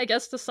lady, I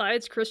guess,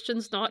 decides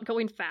Christian's not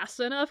going fast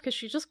enough because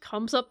she just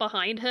comes up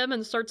behind him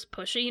and starts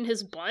pushing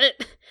his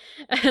butt.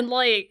 And,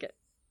 like,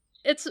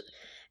 it's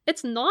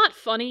not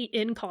funny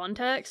in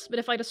context, but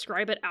if I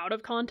describe it out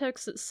of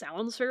context, it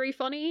sounds very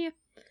funny.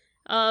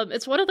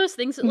 It's one of those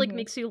things that, like,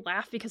 makes you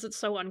laugh because it's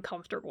so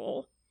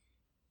uncomfortable.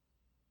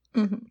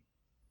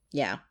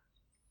 Yeah.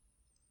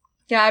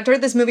 Yeah, I've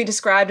heard this movie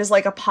described as,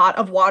 like, a pot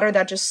of water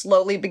that just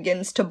slowly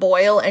begins to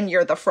boil, and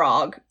you're the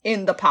frog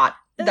in the pot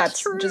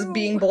that's just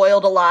being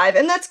boiled alive.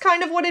 And that's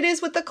kind of what it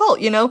is with the cult,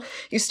 you know?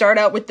 You start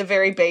out with the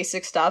very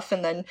basic stuff,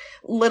 and then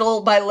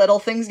little by little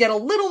things get a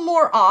little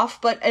more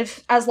off, but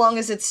as long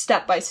as it's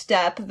step by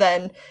step,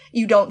 then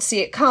you don't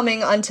see it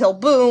coming until,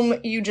 boom,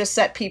 you just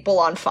set people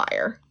on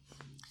fire.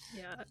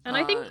 And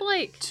I think,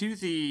 like... To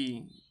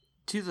the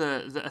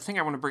thing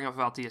I want to bring up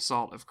about the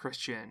assault of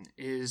Christian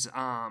is,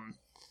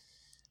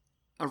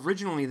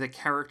 originally the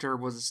character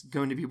was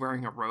going to be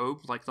wearing a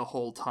robe, like, the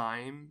whole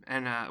time,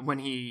 and, when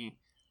he,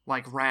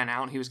 like, ran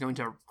out, he was going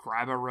to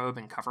grab a robe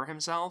and cover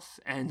himself,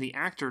 and the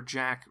actor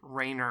Jack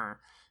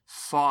Rayner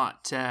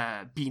fought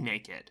to be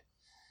naked.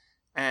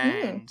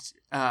 And,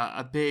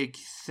 a big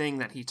thing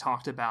that he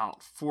talked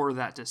about for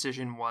that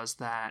decision was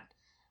that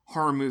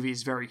horror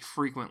movies very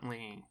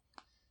frequently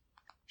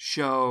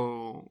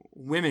show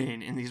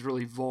women in these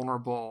really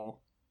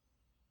vulnerable,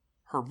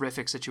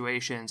 horrific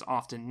situations,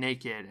 often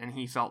naked, and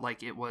he felt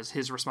like it was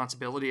his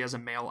responsibility as a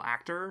male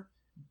actor,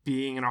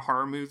 being in a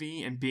horror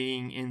movie and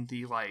being in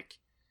the, like,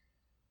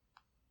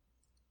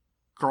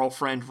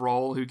 girlfriend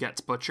role who gets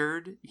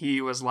butchered.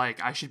 He was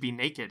like, I should be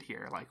naked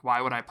here. Like,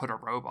 why would I put a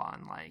robe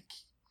on? Like,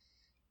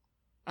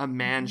 a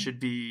man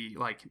should be,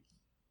 like,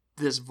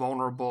 this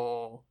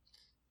vulnerable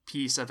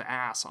piece of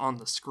ass on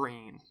the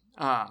screen,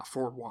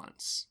 for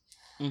once.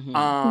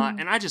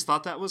 And I just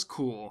thought that was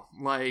cool.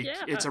 Like,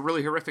 it's a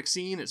really horrific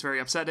scene. It's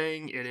very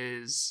upsetting. It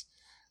is,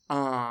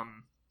 not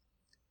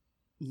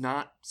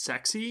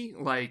sexy.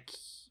 Like,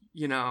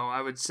 you know,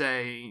 I would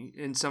say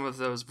in some of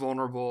those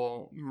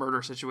vulnerable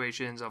murder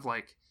situations of,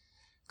 like,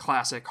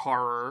 classic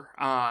horror,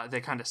 they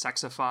kind of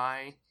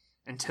sexify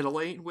and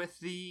titillate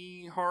with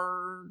the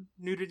horror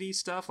nudity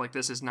stuff. Like,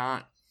 this is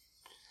not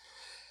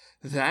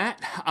that.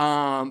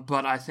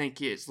 But I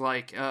think it's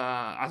like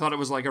I thought it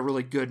was like a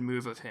really good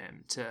move of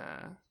him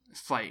to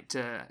fight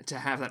to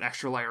have that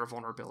extra layer of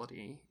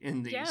vulnerability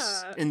in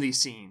these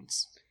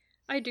scenes.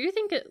 I do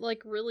think it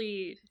like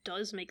really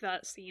does make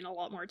that scene a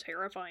lot more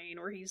terrifying,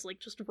 where he's like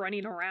just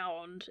running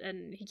around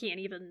and he can't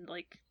even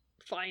like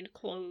find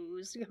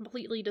clothes,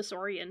 completely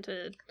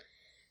disoriented.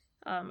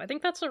 I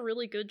think that's a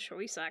really good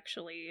choice,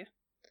 actually.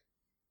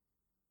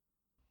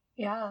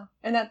 Yeah.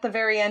 And at the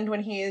very end,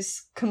 when he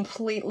is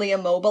completely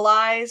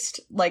immobilized,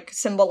 like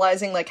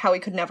symbolizing like how he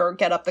could never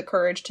get up the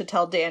courage to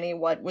tell Danny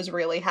what was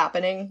really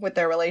happening with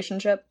their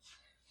relationship.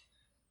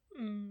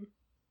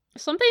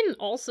 Something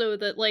also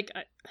that like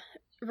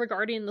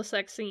regarding the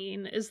sex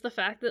scene is the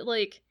fact that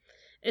like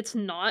it's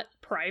not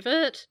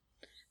private,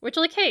 which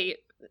like, hey,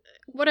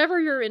 whatever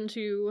you're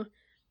into,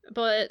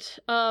 but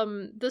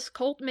this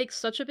cult makes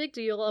such a big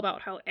deal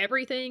about how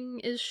everything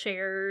is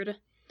shared,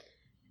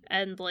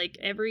 and like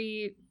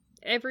every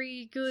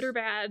good or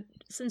bad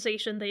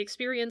sensation they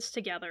experience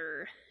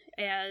together,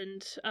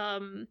 and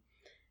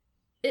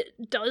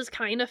it does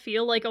kind of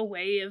feel like a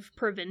way of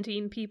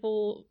preventing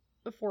people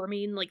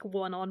forming like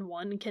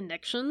one-on-one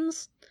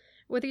connections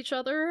with each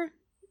other,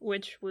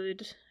 which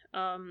would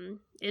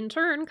in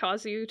turn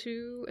cause you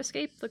to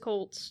escape the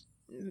cults,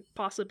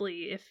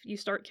 possibly, if you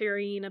start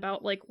caring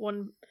about like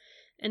one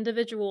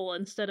individual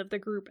instead of the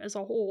group as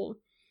a whole.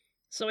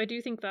 So I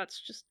do think that's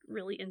just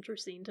really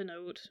interesting to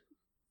note.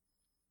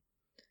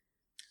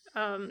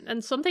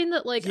 And something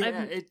that like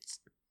it's...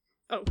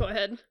 Oh, go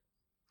ahead.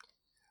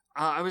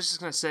 I was just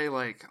gonna say,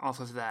 like, off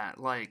of that,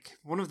 like,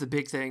 one of the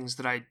big things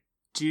that I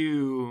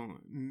do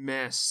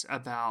miss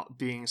about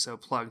being so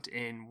plugged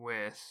in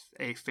with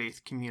a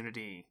faith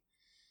community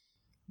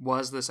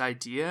was this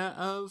idea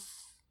of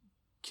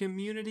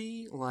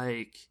community.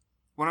 Like,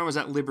 when I was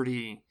at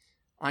Liberty,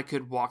 I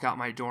could walk out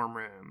my dorm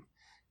room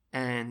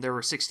and there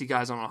were 60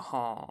 guys on a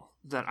hall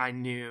that I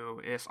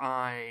knew if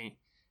I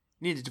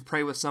needed to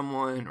pray with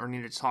someone or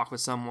needed to talk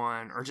with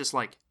someone or just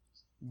like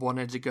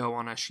wanted to go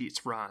on a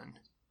Sheets run.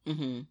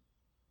 Mm-hmm.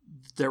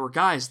 There were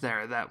guys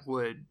there that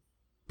would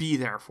be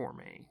there for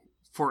me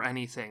for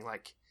anything.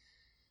 Like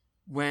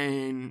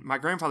when my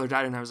grandfather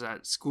died and I was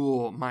at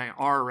school, my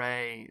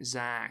RA,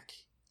 Zach,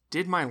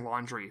 did my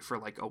laundry for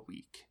like a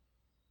week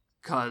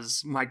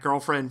because my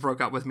girlfriend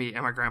broke up with me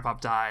and my grandpa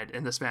died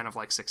in the span of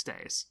like 6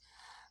 days.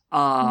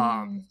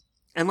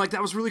 And, like,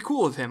 that was really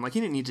cool of him. Like, he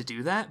didn't need to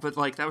do that, but,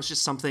 like, that was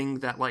just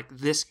something that, like,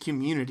 this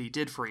community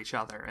did for each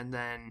other. And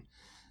then,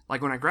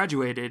 like, when I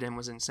graduated and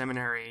was in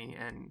seminary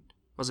and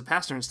was a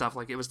pastor and stuff,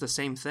 like, it was the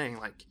same thing.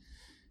 Like,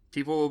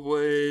 people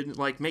would,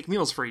 like, make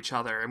meals for each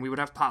other, and we would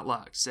have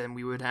potlucks, and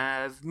we would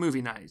have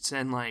movie nights.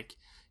 And, like,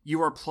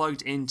 you are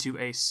plugged into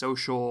a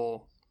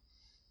social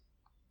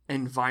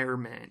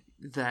environment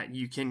that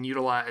you can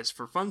utilize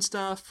for fun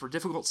stuff, for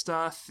difficult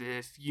stuff.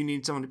 If you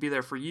need someone to be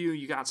there for you,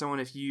 you got someone.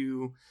 If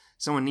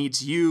someone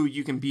needs you,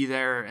 you can be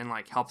there and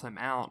like help them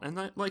out, and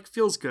that like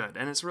feels good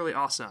and it's really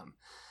awesome.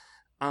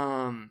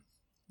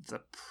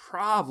 The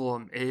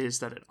problem is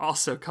that it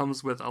also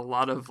comes with a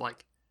lot of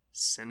like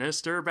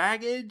sinister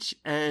baggage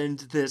and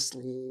this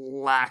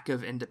lack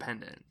of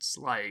independence.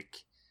 Like,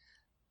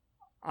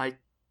 I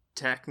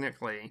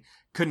technically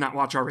could not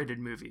watch R-rated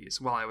movies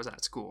while I was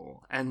at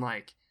school, and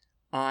like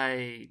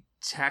I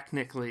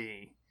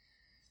technically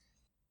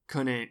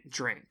couldn't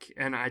drink,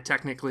 and I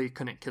technically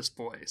couldn't kiss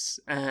boys,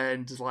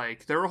 and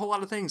like there were a whole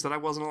lot of things that I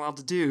wasn't allowed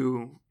to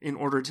do in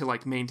order to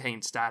like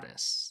maintain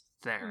status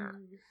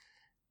there.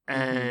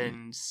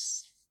 And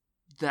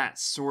that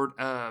sort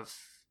of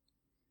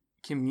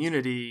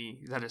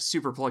community that is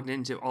super plugged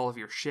into all of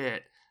your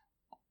shit,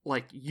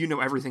 like, you know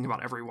everything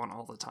about everyone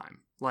all the time.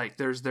 Like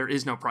there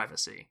is no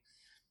privacy,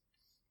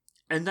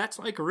 and that's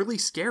like really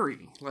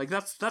scary. Like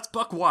that's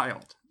buck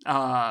wild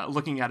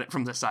looking at it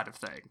from this side of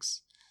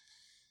things.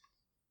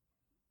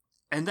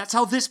 And that's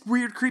how this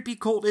weird, creepy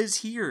cult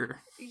is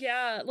here.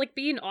 Yeah, like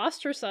being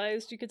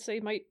ostracized, you could say,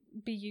 might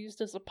be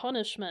used as a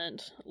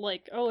punishment.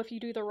 Like, oh, if you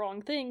do the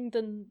wrong thing,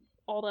 then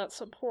all that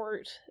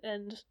support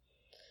and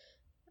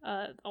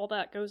all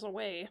that goes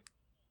away.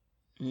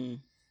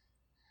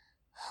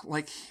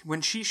 Like, when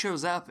she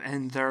shows up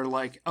and they're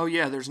like, oh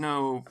yeah, there's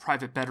no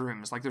private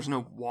bedrooms, like, there's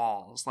no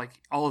walls.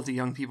 Like, all of the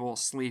young people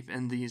sleep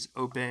in these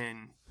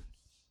open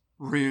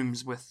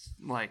rooms with,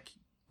 like,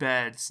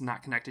 beds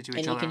not connected to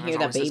each other. And you can hear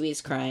that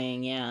baby's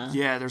crying, yeah.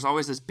 Yeah, there's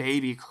always this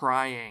baby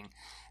crying.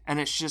 And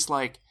it's just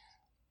like,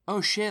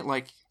 oh shit,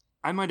 like,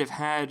 I might have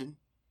had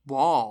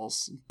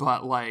walls,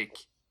 but, like,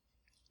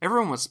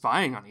 everyone was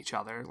spying on each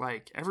other.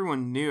 Like,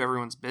 everyone knew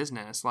everyone's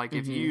business. Like,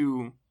 if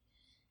you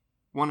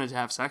wanted to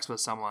have sex with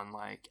someone,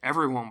 like,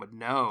 everyone would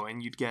know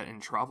and you'd get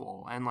in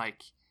trouble. And,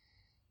 like,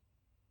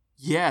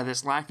 yeah,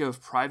 this lack of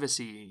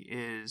privacy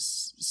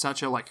is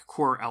such a, like,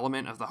 core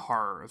element of the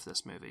horror of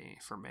this movie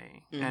for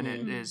me. And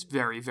it is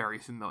very, very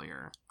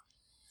familiar.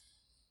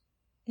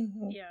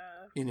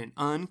 Yeah. In an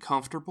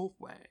uncomfortable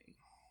way.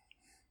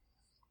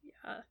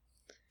 Yeah.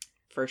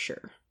 For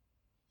sure.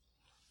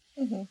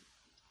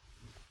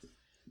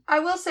 I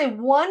will say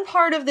one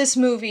part of this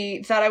movie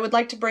that I would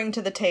like to bring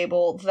to the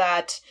table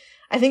that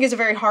I think is a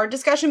very hard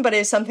discussion, but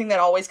is something that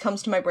always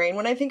comes to my brain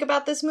when I think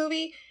about this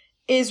movie,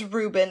 is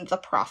Reuben the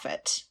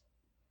Prophet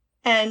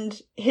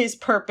and his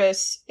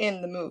purpose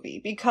in the movie.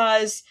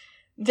 Because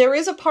there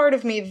is a part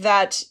of me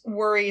that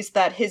worries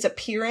that his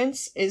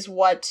appearance is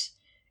what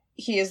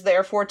he is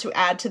there for, to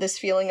add to this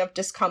feeling of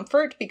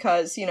discomfort,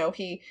 because, you know,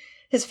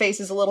 his face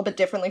is a little bit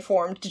differently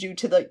formed due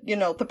to the, you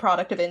know, the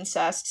product of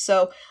incest.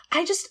 So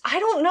I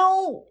don't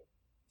know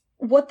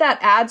what that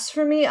adds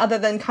for me, other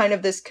than kind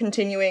of this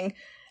continuing,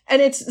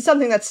 and it's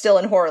something that's still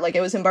in horror, like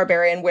it was in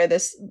Barbarian, where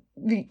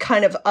the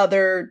kind of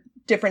other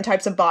different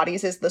types of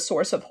bodies is the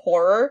source of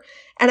horror.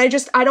 And I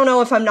don't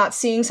know if I'm not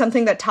seeing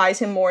something that ties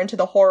him more into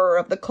the horror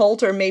of the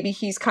cult, or maybe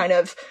he's kind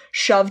of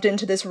shoved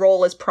into this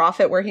role as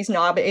prophet where he's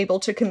not able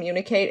to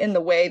communicate in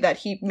the way that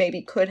he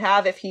maybe could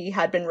have if he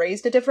had been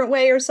raised a different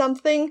way or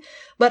something.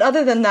 But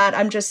other than that,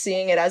 I'm just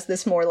seeing it as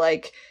this more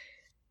like,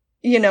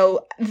 you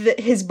know,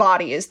 his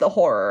body is the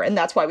horror, and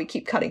that's why we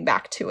keep cutting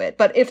back to it.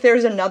 But if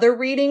there's another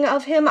reading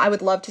of him, I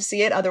would love to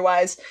see it.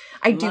 Otherwise,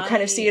 I do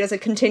kind of see it as a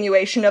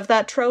continuation of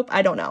that trope.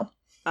 I don't know.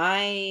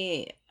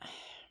 The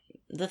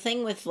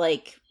thing with,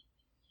 like,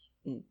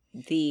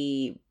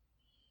 the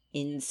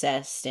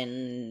incest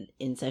and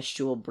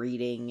incestual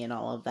breeding and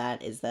all of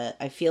that is that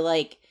I feel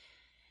like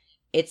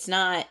it's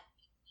not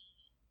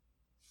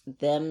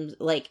them,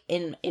 like,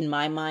 in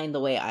my mind, the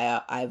way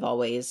I've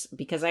always,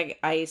 because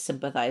I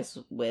sympathize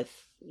with,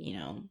 you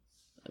know,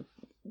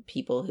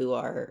 people who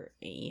are,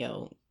 you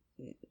know,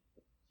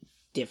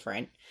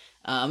 different,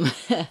 but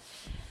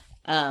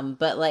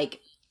like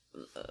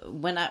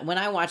when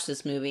I watch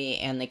this movie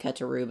and they cut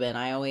to Reuben,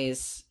 I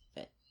always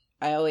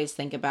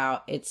think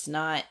about, it's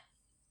not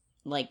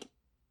like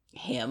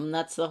him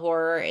that's the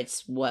horror,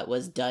 it's what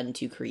was done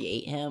to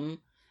create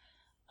him.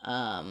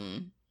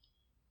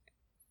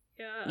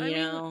 Yeah, you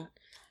know,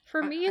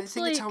 for me, it's I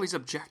think like, it's how he's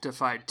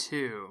objectified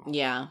too.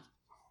 Yeah.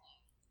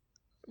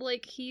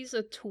 Like, he's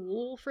a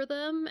tool for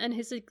them, and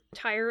his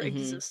entire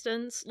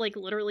existence, like,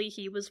 literally,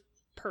 he was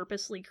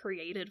purposely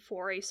created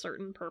for a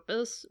certain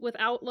purpose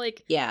without,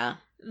 like,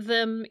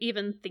 them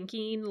even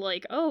thinking,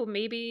 like, oh,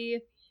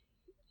 maybe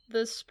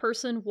this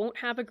person won't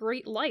have a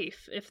great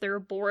life if they're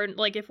born,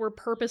 like, if we're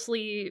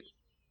purposely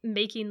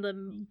making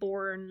them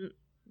born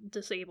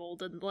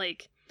disabled, and,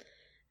 like,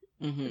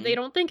 they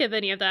don't think of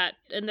any of that.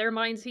 In their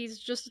minds, he's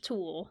just a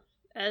tool.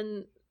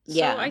 And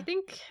so I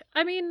think,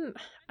 I mean,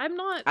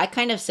 I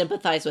kind of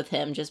sympathize with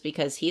him just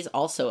because he's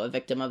also a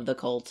victim of the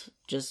cult,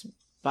 just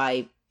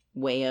by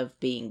way of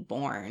being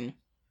born.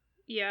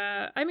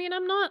 Yeah, I mean,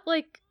 I'm not,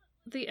 like,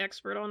 the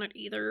expert on it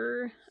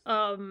either.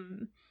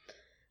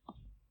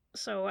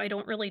 So I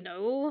don't really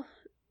know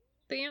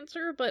the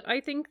answer, but I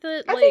think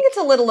that, like, I think it's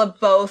a little of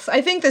both.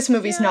 I think this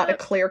movie's not a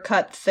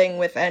clear-cut thing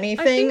with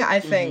anything.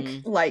 I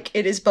think like,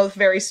 it is both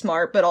very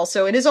smart, but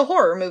also it is a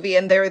horror movie,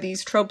 and there are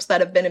these tropes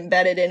that have been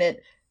embedded in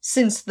it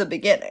since the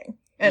beginning.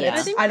 And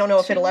I don't know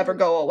if it'll ever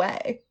go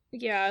away.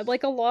 Yeah,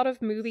 like, a lot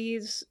of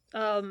movies,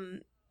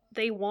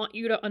 they want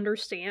you to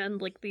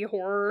understand, like, the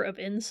horror of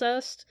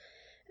incest,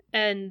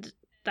 and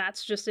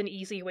that's just an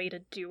easy way to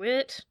do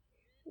it.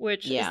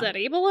 Which, is that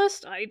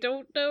ableist? I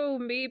don't know,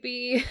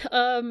 maybe.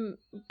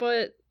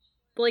 But,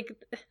 like,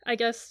 I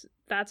guess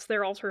that's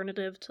their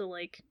alternative to,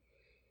 like,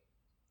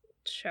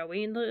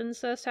 showing the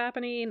incest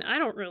happening. I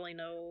don't really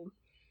know.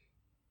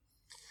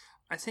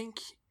 I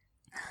think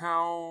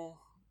how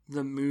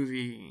the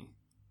movie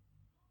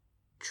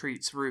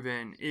treats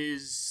Reuben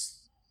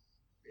is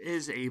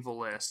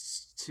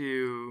ableist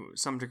to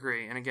some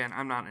degree. And again,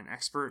 I'm not an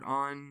expert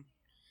on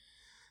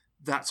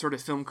that sort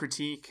of film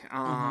critique.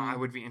 I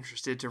would be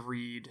interested to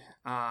read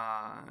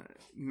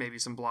maybe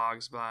some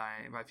blogs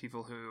by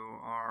people who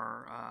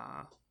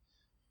are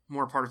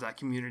more part of that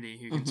community,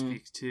 who can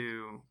speak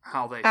to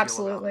how they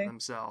feel about it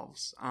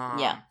themselves.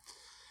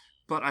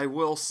 But I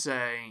will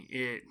say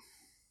it,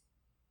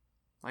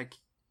 like,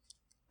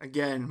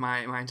 again,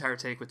 my entire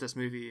take with this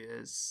movie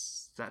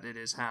is that it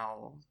is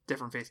how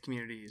different faith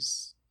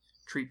communities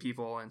treat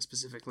people, and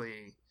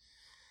specifically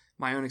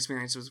my own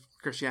experience with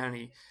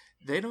Christianity.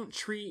 They don't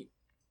treat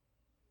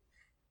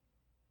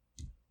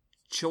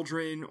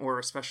children, or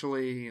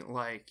especially,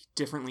 like,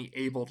 differently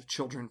abled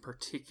children,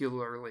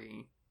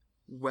 particularly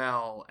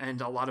well,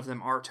 and a lot of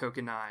them are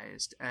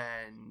tokenized,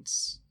 and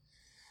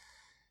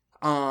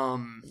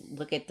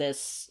look at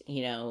this,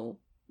 you know,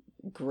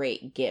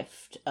 great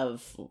gift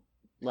of,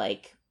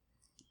 like,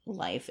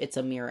 life. It's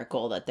a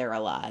miracle that they're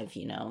alive,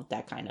 you know,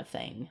 that kind of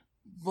thing.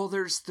 Well,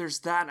 there's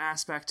that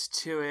aspect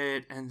to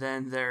it, and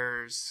then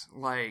there's,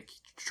 like,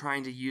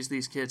 trying to use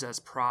these kids as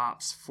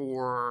props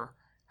for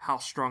how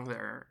strong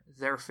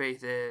their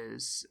faith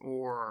is,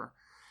 or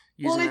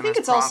using them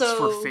as props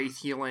for faith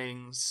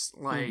healings,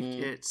 like,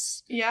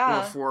 it's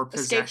or for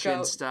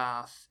possession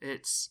stuff.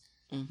 It's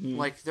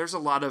like, there's a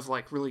lot of,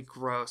 like, really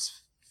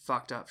gross,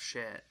 fucked up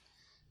shit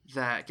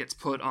that gets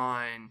put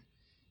on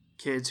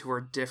kids who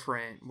are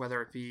different,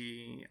 whether it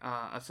be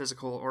a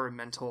physical or a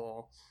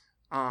mental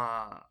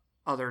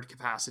othered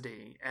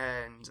capacity.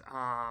 And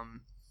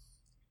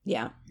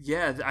Yeah,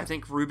 I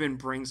think Reuben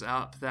brings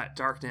up that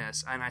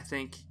darkness, and I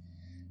think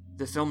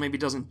the film maybe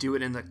doesn't do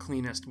it in the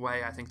cleanest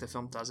way. I think the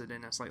film does it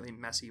in a slightly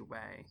messy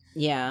way.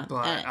 Yeah.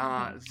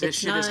 But this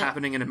shit is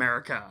happening in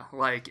America.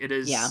 Like, it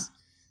is... Yeah.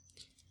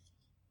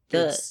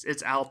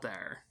 It's out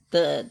there.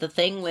 The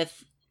thing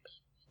with...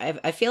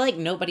 I feel like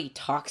nobody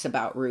talks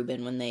about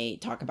Reuben when they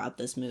talk about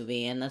this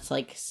movie, and that's,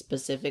 like,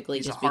 specifically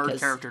He's just a hard because...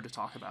 character to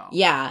talk about.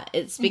 Yeah,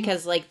 it's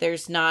because, like,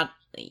 there's not...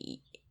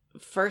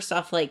 First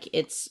off, like,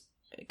 it's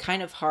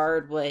kind of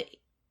hard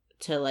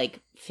to, like,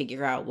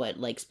 figure out what,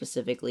 like,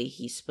 specifically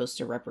he's supposed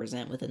to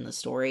represent within the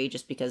story,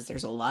 just because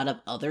there's a lot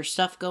of other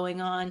stuff going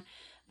on.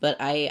 But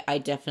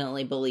I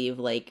definitely believe,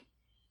 like,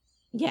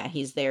 yeah,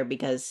 he's there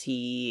because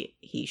he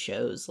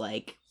shows,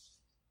 like,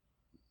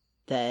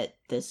 that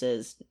this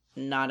is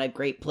not a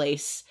great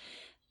place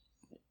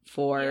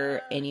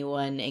for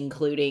anyone,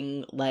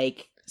 including,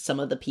 like, some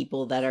of the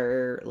people that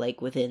are,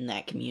 like, within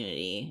that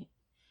community.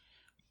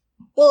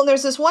 Well, and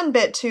there's this one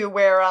bit, too,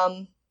 where,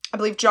 I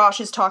believe Josh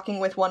is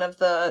talking with one of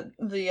the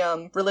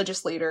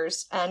religious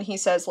leaders, and he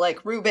says,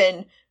 like,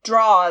 Reuben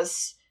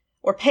draws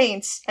or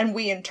paints, and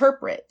we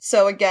interpret.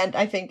 So, again,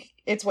 I think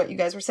it's what you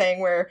guys were saying,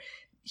 where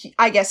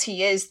I guess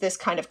he is this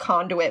kind of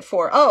conduit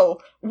for, oh,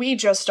 we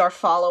just are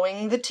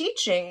following the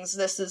teachings.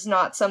 This is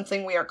not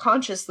something we are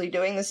consciously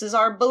doing. This is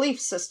our belief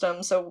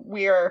system. So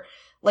we are,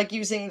 like,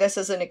 using this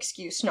as an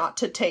excuse not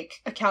to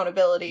take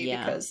accountability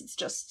because it's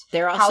just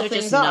they're also how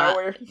things just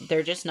are.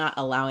 They're just not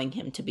allowing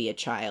him to be a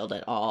child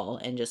at all,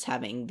 and just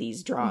having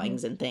these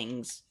drawings and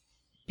things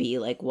be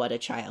like what a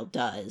child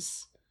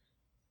does.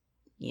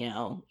 You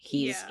know,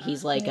 he's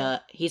like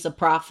he's a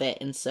prophet,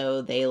 and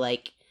so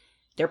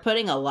they're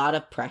putting a lot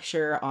of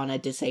pressure on a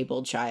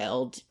disabled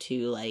child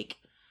to, like,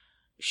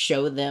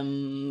 show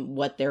them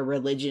what their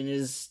religion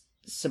is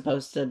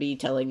supposed to be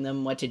telling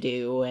them what to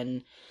do,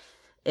 and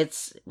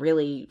it's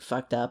really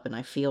fucked up, and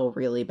I feel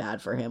really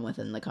bad for him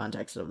within the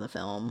context of the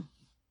film.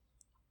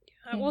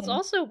 Well, it's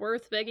also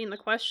worth begging the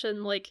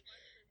question, like,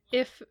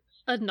 if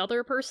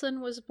another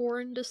person was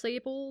born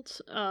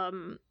disabled,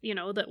 you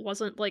know, that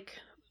wasn't, like,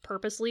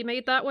 purposely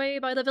made that way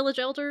by the village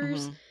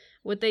elders,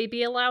 would they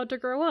be allowed to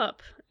grow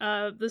up?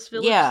 This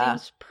village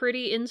seems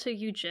pretty into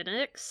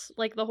eugenics,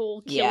 like the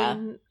whole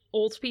killing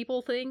old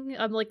people thing.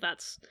 I'm like,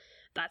 that's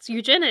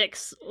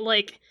eugenics.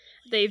 Like,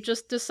 they've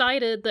just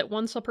decided that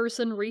once a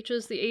person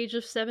reaches the age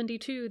of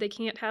 72, they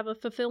can't have a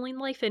fulfilling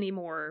life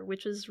anymore,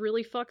 which is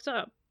really fucked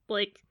up.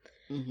 Like,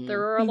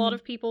 there are a lot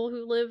of people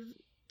who live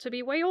to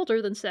be way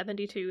older than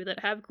 72 that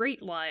have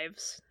great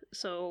lives.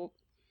 So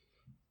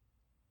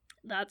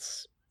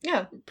that's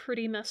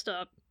pretty messed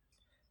up.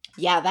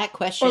 Yeah, that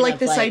question. Or, like,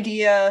 this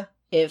idea...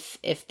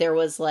 If there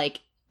was,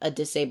 like, a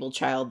disabled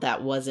child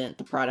that wasn't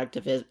the product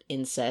of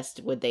incest,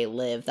 would they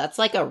live? That's,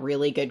 like, a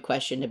really good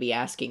question to be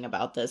asking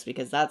about this,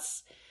 because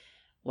that's...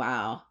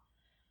 Wow.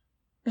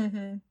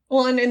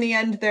 Well, and in the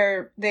end,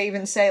 they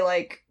even say,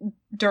 like,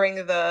 during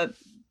the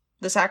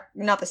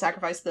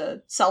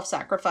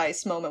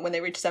self-sacrifice moment when they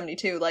reach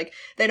 72, like,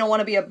 they don't want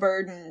to be a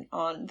burden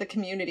on the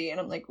community. And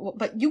I'm like, well,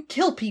 but you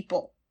kill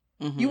people.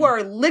 You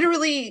are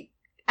literally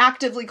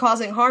actively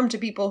causing harm to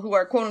people who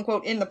are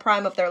quote-unquote in the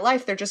prime of their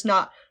life. They're just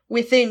not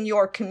within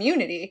your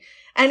community.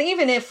 And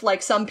even if,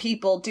 like, some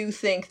people do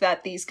think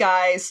that these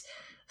guys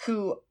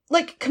who,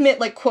 like, commit,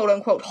 like,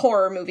 quote-unquote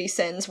horror movie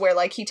sins, where,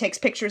 like, he takes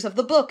pictures of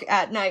the book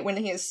at night when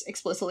he is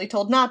explicitly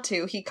told not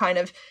to, he kind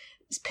of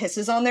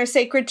pisses on their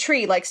sacred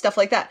tree, like, stuff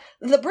like that.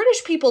 The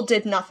British people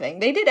did nothing.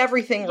 They did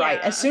everything right.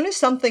 As soon as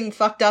something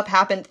fucked up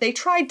happened, they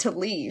tried to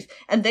leave,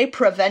 and they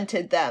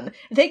prevented them.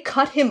 They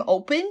cut him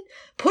open,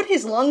 put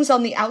his lungs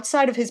on the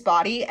outside of his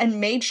body, and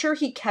made sure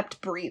he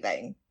kept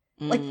breathing.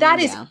 Like,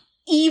 that is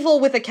evil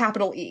with a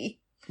capital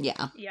E.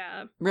 Yeah.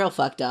 Yeah. Real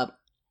fucked up.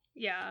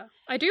 Yeah.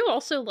 I do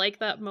also like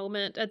that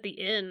moment at the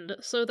end.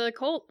 So the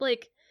cult,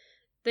 like,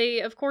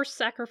 they, of course,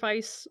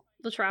 sacrifice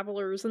the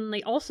travelers, and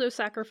they also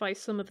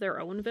sacrifice some of their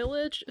own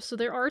village. So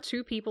there are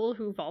two people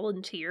who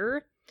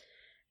volunteer,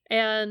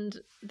 and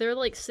they're,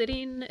 like,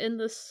 sitting in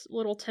this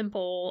little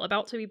temple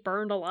about to be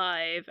burned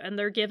alive, and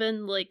they're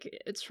given,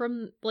 like, it's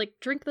from, like,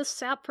 drink the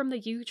sap from the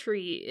yew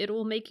tree. It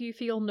will make you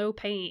feel no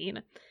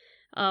pain.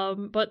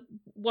 But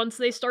once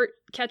they start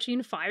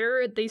catching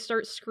fire, they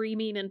start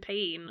screaming in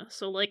pain.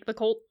 So, like, the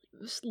cult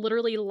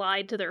literally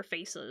lied to their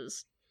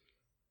faces.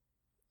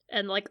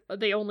 And, like,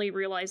 they only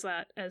realize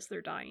that as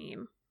they're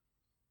dying.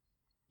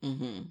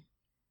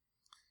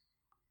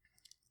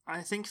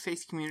 I think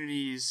faith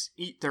communities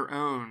eat their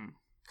own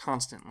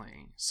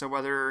constantly. So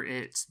whether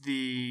it's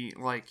the,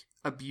 like,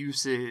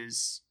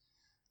 abuses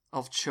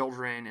of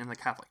children in the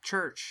Catholic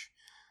Church,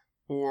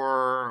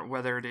 or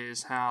whether it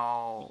is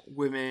how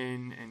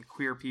women and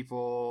queer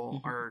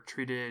people are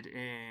treated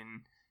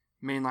in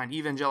mainline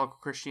evangelical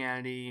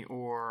Christianity,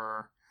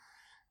 or,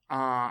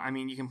 I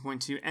mean, you can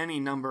point to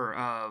any number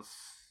of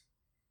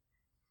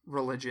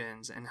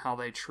religions and how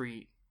they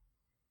treat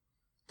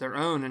their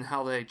own and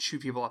how they chew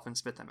people up and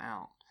spit them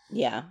out.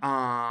 Yeah.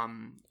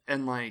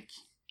 And, like,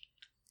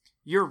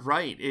 you're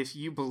right. If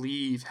you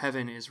believe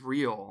heaven is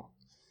real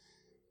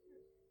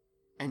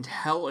and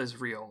hell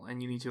is real,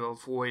 and you need to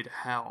avoid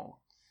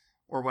hell,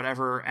 or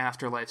whatever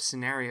afterlife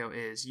scenario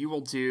is, you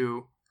will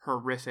do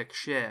horrific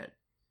shit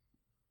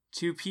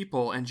to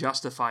people and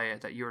justify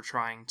it that you're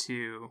trying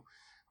to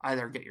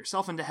either get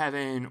yourself into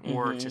heaven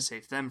or to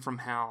save them from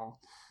hell.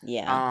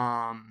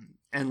 Yeah.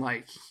 And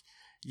like,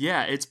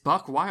 yeah, it's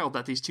buck wild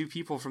that these two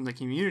people from the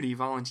community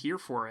volunteer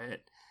for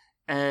it,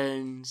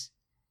 and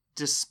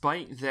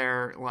despite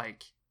their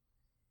like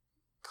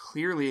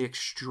clearly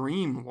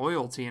extreme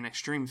loyalty and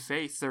extreme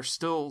faith, they're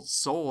still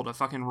sold a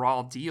fucking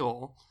raw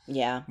deal.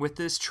 Yeah. With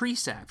this tree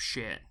sap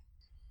shit.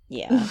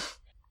 Yeah.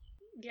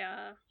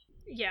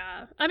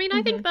 Yeah. I mean,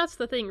 I think that's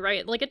the thing,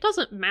 right? Like, it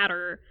doesn't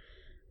matter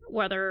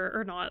whether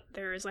or not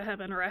there is a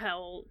heaven or a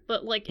hell,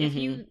 but like, if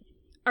you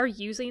are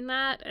using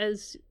that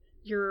as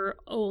your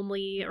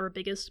only or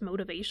biggest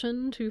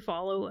motivation to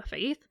follow a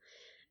faith,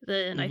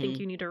 then I think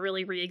you need to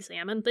really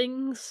re-examine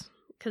things,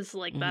 because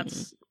like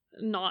that's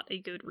not a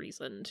good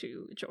reason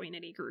to join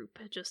any group,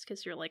 just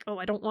because you're like, oh,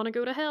 I don't want to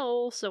go to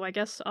hell, so I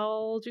guess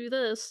I'll do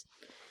this.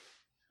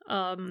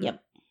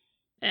 Yep.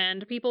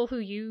 And people who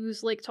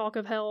use like talk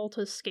of hell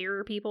to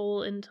scare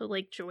people into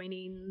like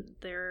joining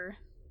their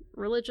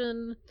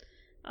religion,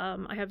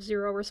 I have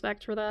zero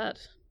respect for that.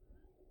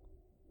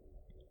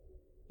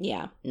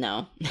 Yeah,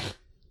 no.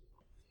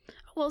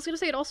 Well, I was gonna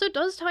say, it also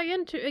does tie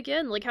into,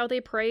 again, like how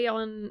they prey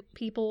on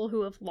people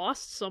who have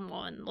lost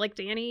someone. Like,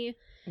 Dani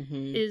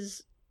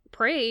is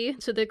prey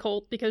to the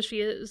cult because she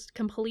is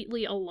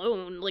completely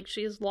alone. Like,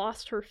 she has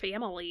lost her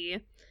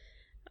family.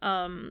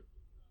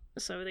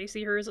 So they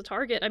see her as a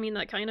target. I mean,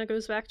 that kind of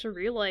goes back to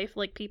real life.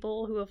 Like,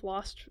 people who have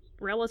lost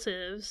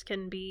relatives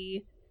can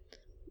be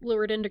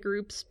lured into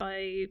groups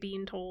by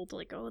being told,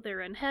 like, oh,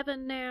 they're in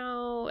heaven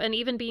now. And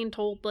even being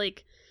told,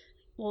 like,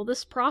 well,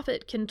 this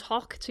prophet can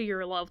talk to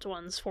your loved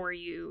ones for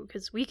you,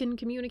 because we can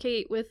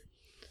communicate with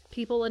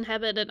people in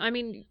heaven. And I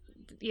mean,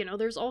 you know,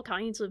 there's all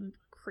kinds of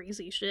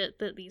crazy shit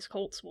that these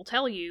cults will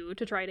tell you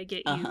to try to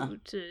get you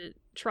to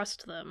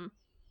trust them.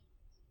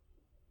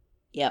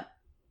 Yep.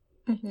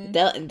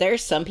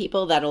 There's some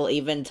people that'll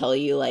even tell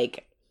you,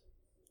 like,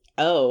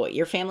 oh,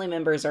 your family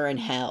members are in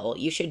hell,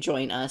 you should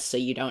join us so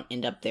you don't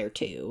end up there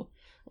too.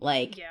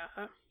 Like,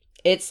 yeah.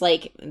 It's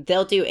like,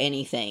 they'll do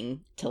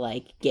anything to,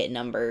 like, get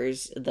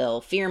numbers.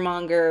 They'll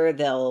fearmonger,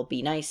 they'll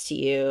be nice to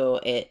you.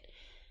 It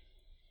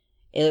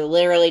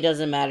literally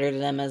doesn't matter to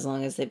them as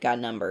long as they've got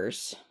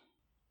numbers.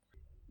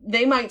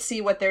 They might see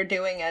what they're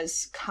doing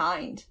as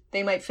kind.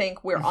 They might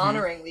think, we're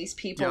honoring these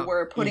people, Yep.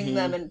 we're putting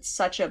them in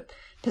such a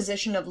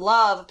position of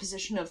love, a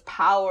position of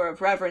power,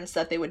 of reverence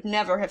that they would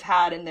never have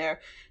had in their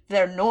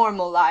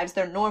normal lives,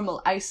 their normal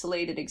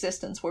isolated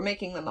existence. We're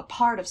making them a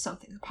part of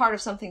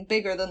something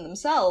bigger than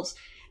themselves.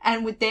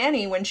 And with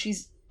Dani, when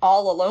she's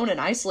all alone and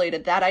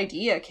isolated, that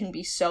idea can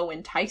be so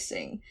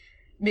enticing.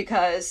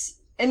 Because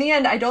in the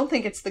end, I don't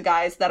think it's the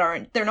guys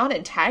they're not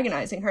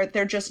antagonizing her,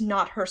 they're just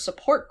not her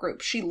support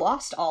group. She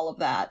lost all of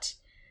that.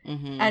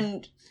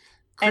 And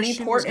any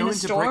port in a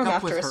storm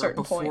after a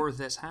certain point. Before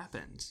this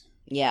happened.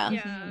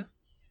 Yeah.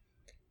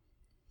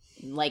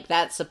 Like,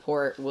 that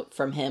support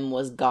from him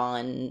was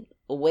gone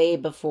way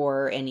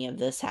before any of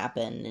this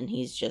happened, and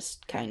he's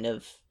just kind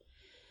of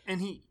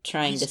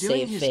trying to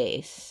save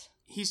face.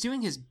 He's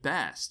doing his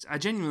best. I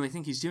genuinely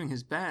think he's doing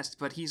his best,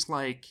 but he's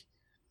like...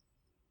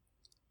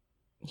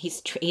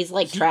 He's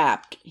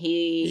trapped.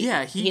 He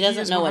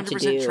doesn't know what to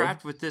do. He's 100%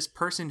 trapped with this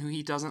person who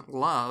he doesn't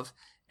love,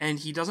 and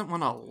he doesn't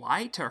want to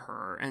lie to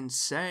her and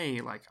say,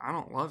 like, I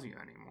don't love you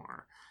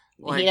anymore.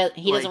 Like,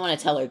 he doesn't want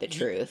to tell her the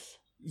truth.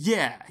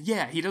 Yeah,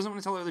 he doesn't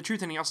want to tell her the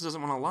truth, and he also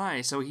doesn't want to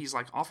lie, so he's,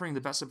 like, offering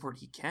the best support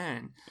he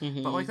can.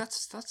 But, like,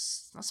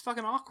 that's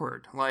fucking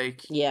awkward.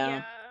 Like,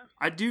 yeah.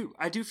 I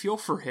do feel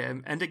for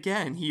him, and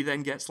again, he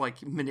then gets,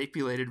 like,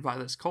 manipulated by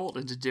this cult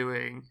into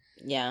doing,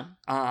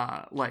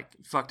 like,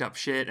 fucked up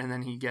shit, and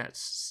then he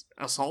gets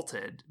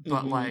assaulted.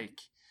 But, like...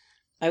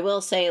 I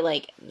will say,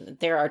 like,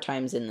 there are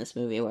times in this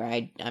movie where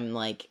I'm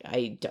like,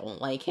 I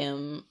don't like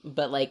him,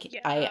 but, like,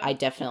 I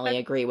definitely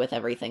agree with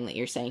everything that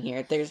you're saying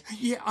here.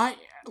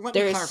 Let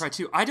me clarify,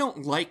 too. I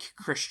don't like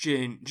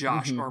Christian,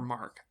 Josh, or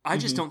Mark. I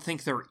just don't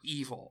think they're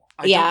evil.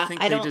 I don't think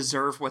they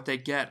deserve what they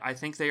get. I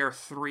think they are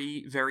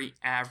three very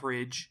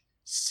average,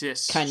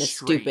 cis, kind of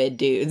stupid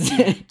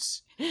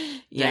dudes.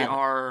 They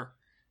are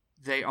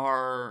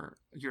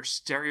your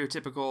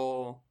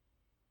stereotypical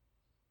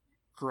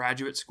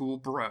graduate school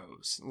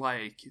bros.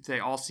 Like, they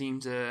all seem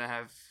to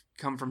have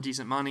come from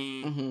decent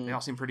money. They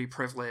all seem pretty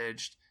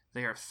privileged.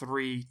 They are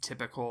three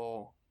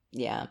typical,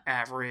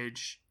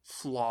 average,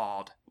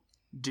 flawed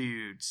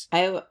dudes.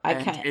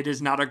 It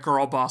is not a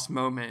girl boss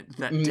moment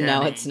that Dani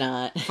no, it's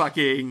not.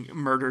 fucking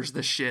murders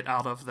the shit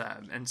out of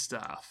them and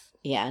stuff.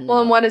 Yeah. No.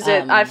 Well, and what is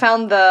it? I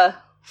found the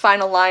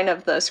final line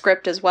of the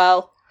script as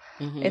well.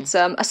 It's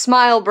a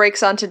smile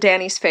breaks onto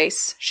Dani's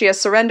face. She has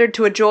surrendered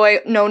to a joy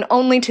known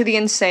only to the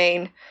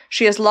insane.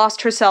 She has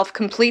lost herself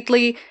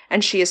completely,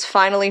 and she is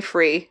finally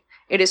free.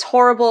 It is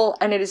horrible,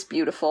 and it is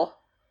beautiful.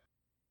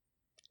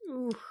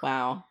 Ooh.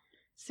 Wow.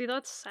 See,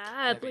 that's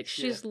sad. Like,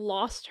 she's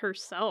lost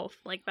herself.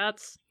 Like,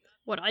 that's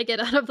what I get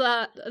out of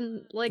that.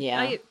 And like,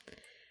 Yeah.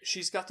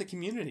 She's got the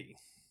community.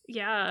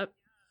 Yeah.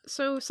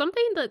 So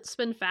something that's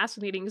been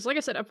fascinating is, like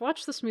I said, I've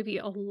watched this movie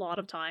a lot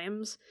of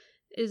times,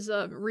 is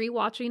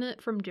rewatching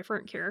it from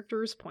different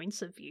characters'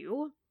 points of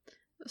view.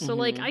 So,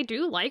 like, Mhm. I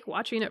do like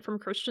watching it from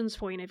Christian's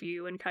point of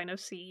view and kind of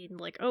seeing,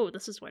 like, oh,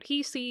 this is what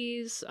he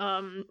sees.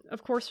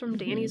 Of course, from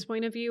Danny's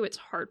point of view, it's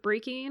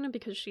heartbreaking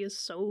because she is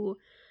so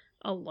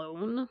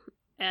alone.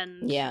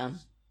 And Yeah.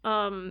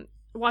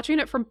 watching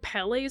it from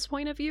Pele's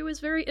point of view is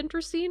very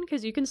interesting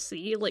because you can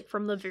see, like,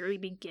 from the very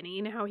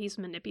beginning how he's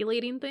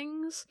manipulating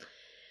things.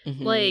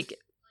 Mhm. Like,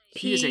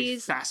 He is a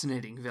he's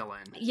fascinating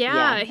villain.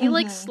 yeah, Yeah. he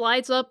like Mhm.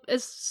 slides up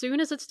as soon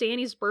as it's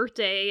Danny's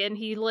birthday and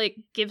he like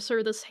gives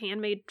her this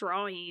handmade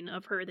drawing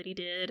of her that he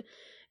did.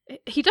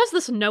 He does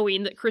this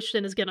knowing that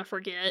Christian is gonna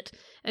forget,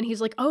 and he's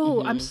like,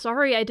 "Oh, I'm Mhm.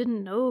 sorry, I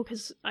didn't know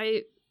because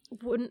I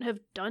wouldn't have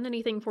done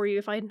anything for you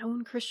if I had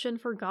known Christian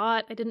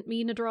forgot. I didn't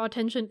mean to draw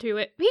attention to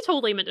it." He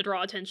totally meant to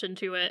draw attention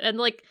to it, and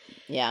like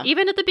Yeah.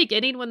 even at the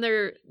beginning when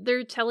they're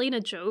telling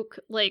a joke,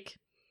 like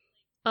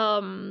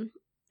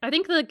I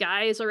think the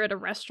guys are at a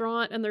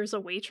restaurant and there's a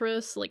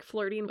waitress like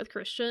flirting with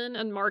Christian,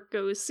 and Mark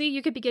goes, "See,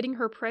 you could be getting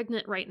her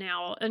pregnant right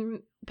now."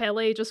 And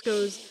Pele just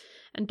goes,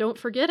 "And don't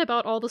forget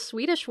about all the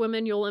Swedish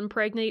women you'll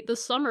impregnate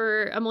this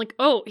summer." I'm like,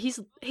 "Oh, he's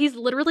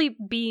literally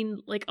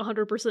being like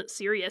 100%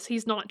 serious.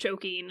 He's not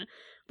joking."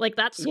 Like,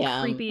 that's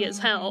Yeah. creepy as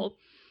hell.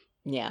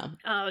 Yeah.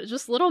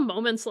 Just little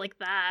moments like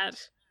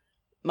that.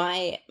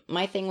 My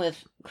thing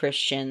with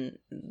Christian,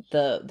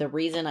 the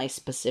reason I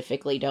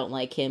specifically don't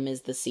like him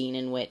is the scene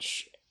in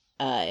which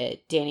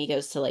Danny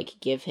goes to like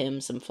give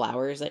him some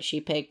flowers that she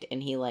picked,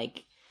 and he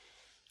like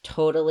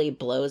totally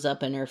blows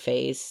up in her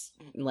face,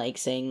 like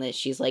saying that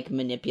she's like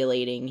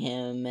manipulating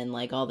him and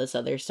like all this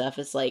other stuff.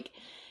 It's like,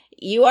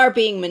 you are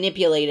being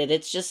manipulated.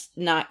 It's just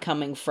not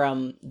coming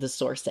from the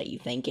source that you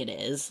think it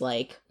is.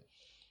 Like,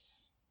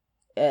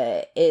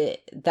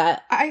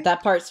 that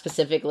part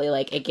specifically,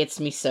 like, it gets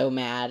me so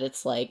mad.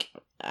 It's like,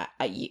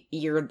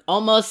 you're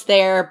almost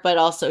there, but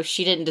also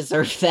she didn't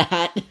deserve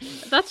that.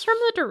 That's from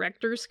the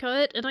director's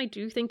cut, and I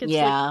do think it's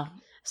yeah. like,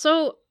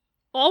 so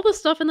all the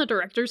stuff in the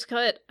director's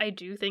cut, I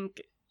do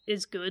think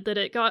is good that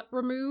it got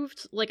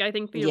removed. Like, I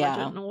think the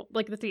Yeah. original,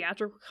 like the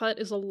theatrical cut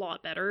is a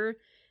lot better.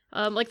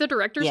 Like the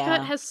director's Yeah.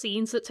 cut has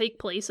scenes that take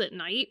place at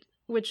night,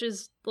 which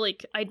is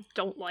like, I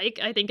don't like.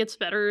 I think it's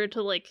better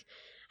to like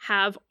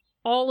have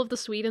all of the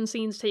Sweden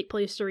scenes take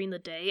place during the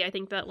day. I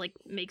think that like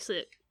makes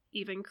it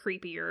even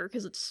creepier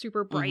because it's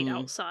super bright Mhm.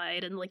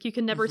 outside, and like you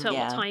can never tell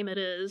Yeah. what time it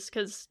is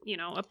because, you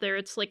know, up there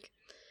it's like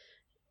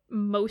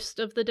most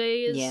of the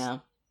day is Yeah.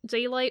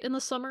 daylight in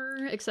the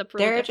summer, except for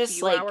There like are a just,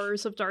 few like-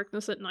 hours of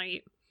darkness at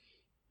night.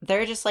 There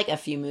are just like a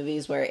few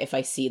movies where if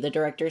I see the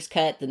director's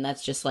cut, then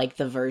that's just like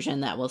the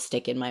version that will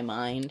stick in my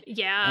mind.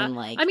 Yeah, And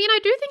like, I mean, I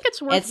do think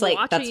it's worth it's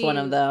like, that's one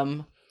of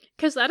them.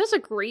 because that is a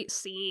great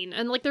scene.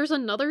 And like there's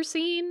another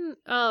scene,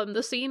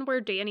 the scene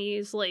where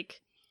Danny's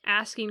like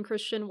asking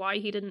Christian why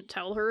he didn't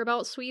tell her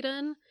about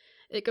Sweden.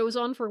 It goes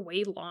on for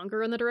way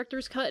longer in the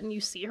director's cut, and you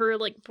see her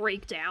like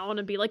break down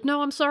and be like,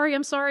 "No, I'm sorry,"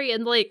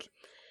 and like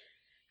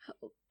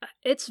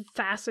it's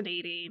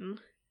fascinating.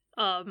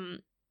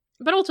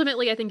 But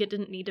ultimately I think it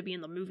didn't need to be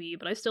in the movie,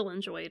 but I still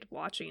enjoyed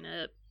watching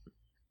it.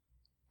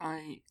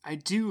 I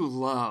do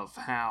love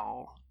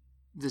how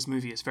this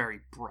movie is very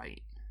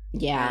bright.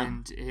 Yeah.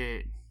 And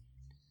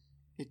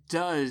it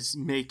does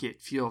make it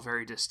feel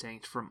very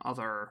distinct from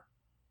other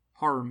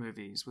horror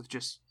movies, with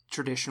just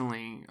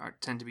traditionally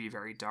tend to be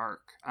very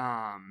dark.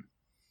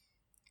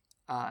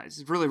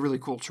 It's really, really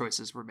cool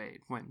choices were made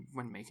when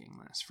making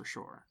this, for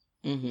sure.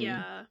 Mm-hmm.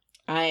 Yeah.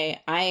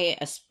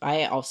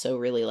 I also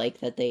really like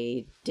that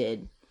they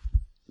did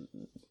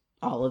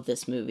all of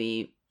this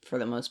movie for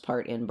the most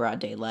part in broad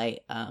daylight.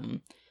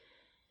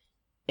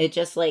 It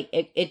just like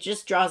it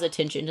just draws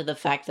attention to the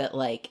fact that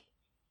like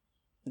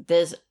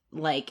this,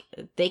 like,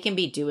 they can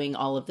be doing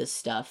all of this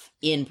stuff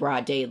in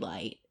broad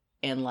daylight,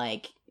 and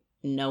like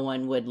no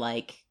one would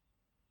like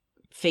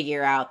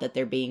figure out that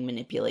they're being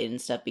manipulated and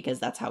stuff, because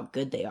that's how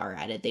good they are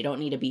at it. They don't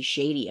need to be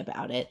shady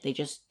about it. They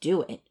just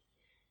do it.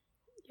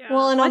 Yeah.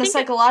 Well, and I on a think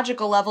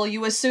psychological level,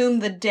 you assume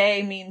the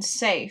day means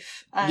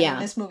safe. Yeah, in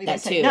this movie, they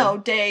that say, too. no,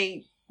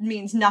 day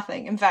means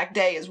nothing. In fact,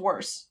 day is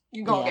worse.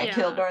 You're gonna Yeah. get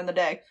killed during the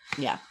day.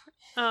 Yeah.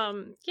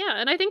 yeah,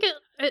 and I think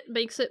it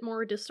makes it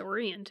more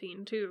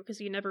disorienting too, because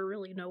you never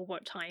really know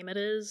what time it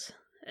is.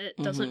 It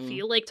doesn't Mhm.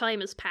 feel like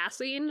time is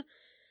passing.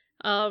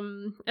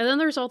 And then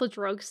there's all the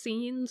drug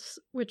scenes,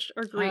 which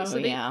are great. Oh, So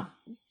yeah.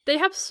 they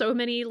have so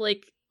many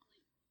like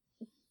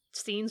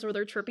scenes where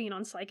they're tripping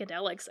on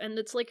psychedelics, and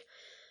it's like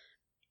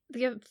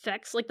the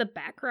effects, like the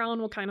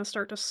background will kind of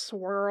start to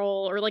swirl,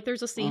 or like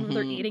there's a scene where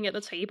they're Mhm. eating at the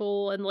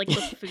table and like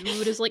the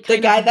food is like The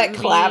kind guy of that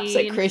claps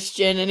at moving.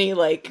 Christian and he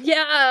like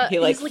Yeah, he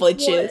like he's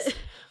flinches. "What?"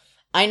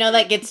 I know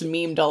that gets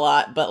memed a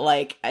lot, but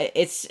like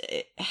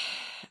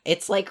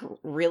it's like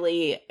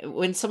really,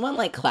 when someone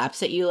like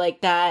claps at you like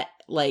that,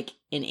 like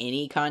in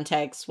any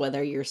context,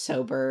 whether you're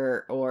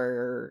sober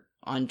or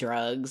on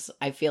drugs,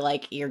 I feel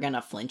like you're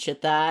gonna flinch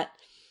at that.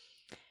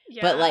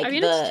 Yeah, but like I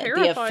mean, it's the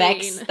terrifying.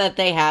 effects that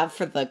they have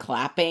for the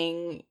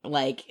clapping,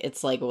 like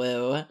it's like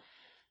woo.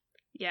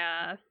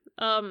 Yeah.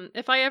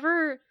 If I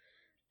ever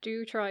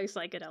do try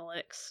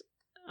psychedelics,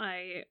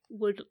 I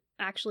would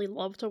actually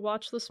love to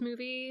watch this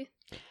movie.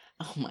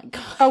 Oh my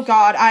god. Oh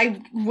god,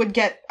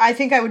 I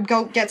think I would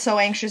go get so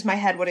anxious my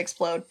head would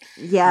explode.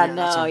 Yeah,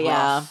 that's no, a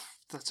yeah. rough,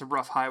 that's a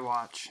rough high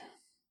watch.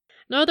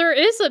 No, there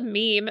is a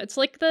meme. It's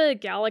like the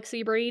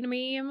Galaxy Brain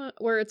meme,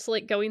 where it's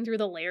like going through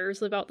the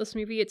layers about this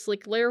movie. It's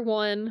like layer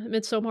 1,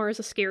 Midsommar is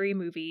a scary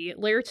movie.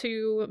 Layer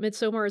 2,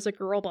 Midsommar is a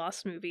girl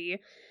boss movie.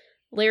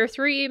 Layer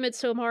 3,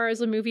 Midsommar is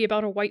a movie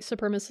about a white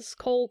supremacist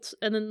cult.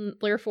 And then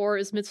layer 4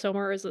 is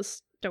Midsommar is a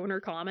stoner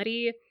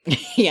comedy,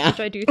 Yeah. which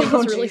I do think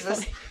Oh, is really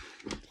Jesus.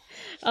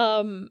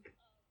 funny.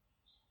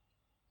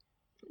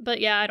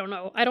 But yeah, I don't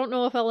know. I don't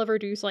know if I'll ever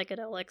do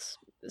psychedelics.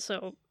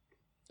 So,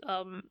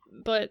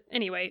 but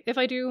anyway, if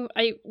I do,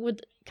 I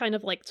would kind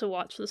of like to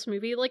watch this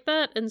movie like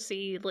that and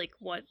see like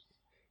what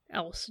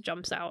else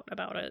jumps out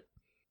about it.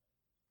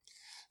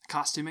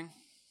 Costuming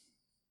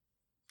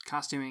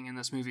in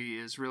this movie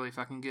is really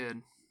fucking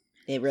good.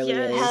 It really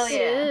Yes, is. Hell it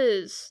yeah.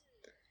 is.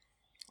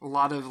 A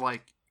lot of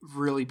like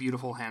really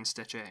beautiful hand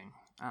stitching.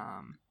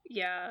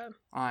 Yeah.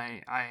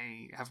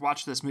 I have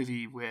watched this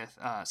movie with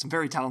some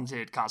very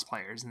talented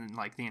cosplayers, and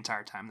like the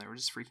entire time they were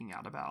just freaking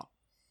out about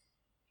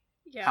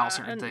Yeah. how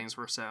certain and, things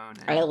were sewn.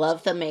 And I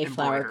love the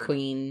Mayflower embroidered.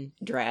 Queen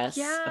dress,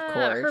 Yeah, of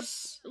her-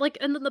 course. like,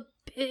 and then the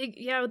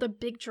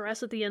big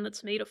dress at the end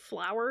that's made of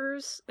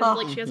flowers, and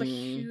like she has a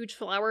Mhm. huge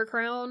flower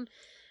crown.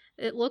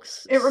 It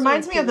looks. It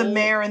reminds so me of the cool.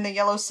 mayor in the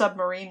Yellow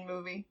Submarine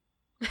movie.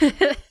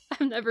 I've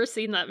never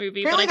seen that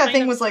movie. Apparently but I that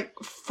thing kind of- was like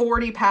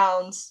 40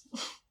 pounds.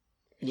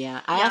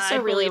 Yeah, I Yeah, also I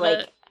really believe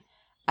like. it.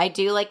 I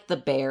do like the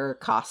bear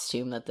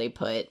costume that they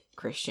put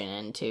Christian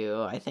into.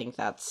 I think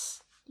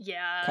that's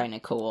Yeah. kind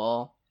of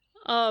cool.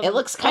 It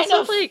looks kind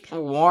also, of like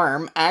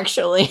warm,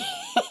 actually.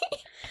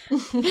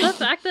 the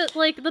fact that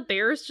like the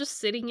bear's just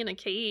sitting in a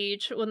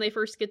cage when they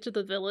first get to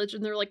the village,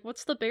 and they're like,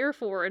 "What's the bear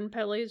for?" And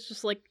Pele's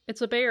just like,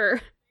 "It's a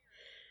bear."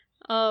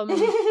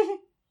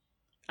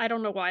 I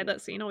don't know why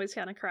that scene always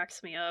kind of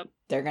cracks me up.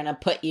 They're gonna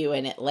put you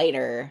in it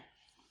later.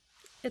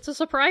 It's a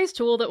surprise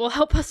tool that will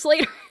help us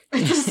later.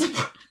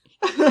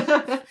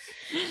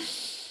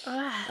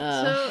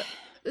 So,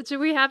 do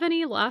we have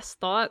any last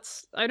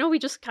thoughts? I know we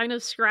just kind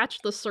of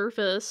scratched the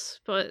surface,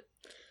 but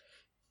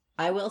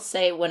I will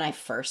say, when I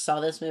first saw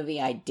this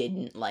movie, I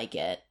didn't like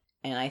it.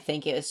 And I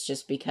think it was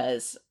just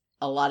because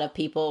a lot of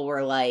people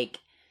were like,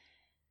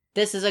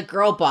 this is a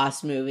girl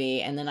boss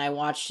movie. And then I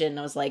watched it and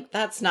I was like,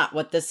 that's not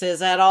what this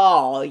is at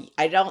all.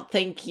 I don't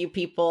think you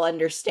people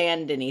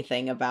understand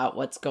anything about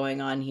what's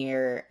going on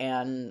here.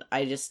 And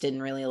I just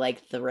didn't really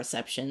like the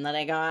reception that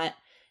I got.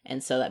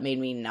 And so that made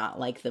me not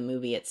like the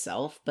movie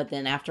itself. But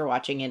then after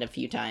watching it a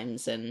few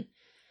times and,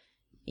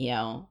 you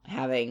know,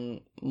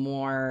 having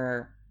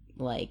more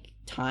like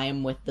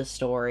time with the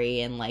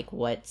story and like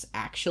what's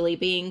actually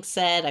being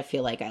said, I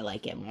feel like I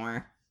like it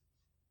more.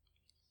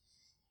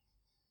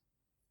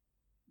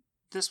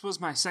 This was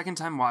my second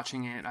time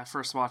watching it. I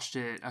first watched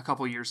it a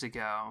couple years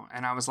ago,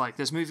 and I was like,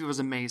 this movie was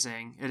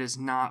amazing. It is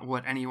not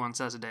what anyone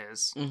says it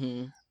is.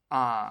 Mm-hmm.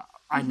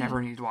 I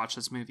never need to watch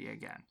this movie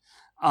again.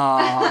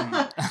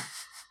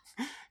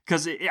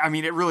 Because, I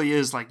mean, it really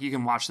is like, you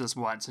can watch this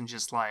once and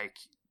just like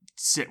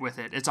sit with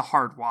it. It's a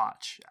hard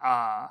watch.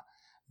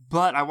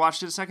 But I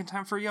watched it a second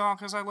time for y'all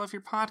because I love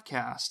your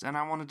podcast, and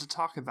I wanted to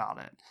talk about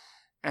it.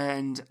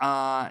 And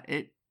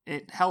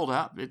it held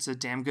up. It's a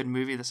damn good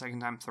movie the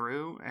second time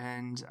through,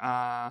 and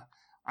I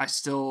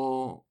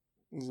still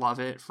love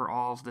it for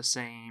all of the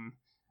same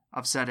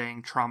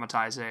upsetting,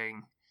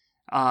 traumatizing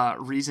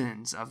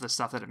reasons of the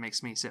stuff that it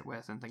makes me sit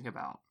with and think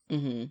about.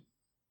 Mm-hmm.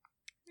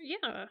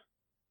 yeah.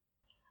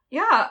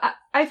 Yeah,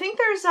 I think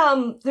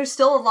there's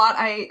still a lot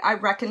I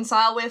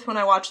reconcile with when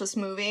I watch this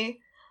movie.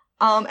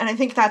 And I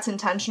think that's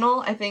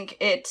intentional. I think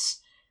it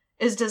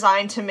is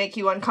designed to make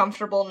you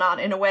uncomfortable, not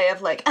in a way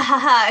of like,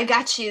 ah, I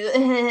got you.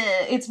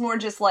 It's more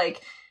just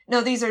like,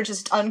 no, these are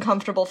just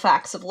uncomfortable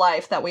facts of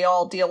life that we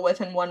all deal with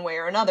in one way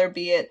or another,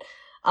 be it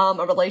a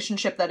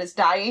relationship that is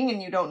dying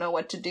and you don't know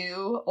what to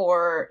do,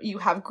 or you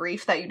have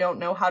grief that you don't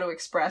know how to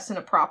express in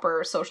a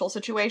proper social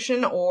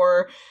situation,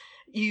 or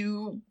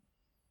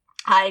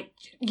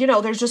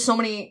there's just so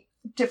many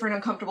different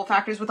uncomfortable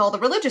factors with all the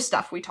religious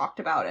stuff we talked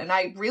about. And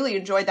I really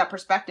enjoyed that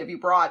perspective you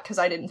brought because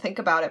I didn't think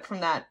about it from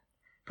that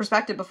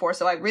perspective before.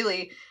 So I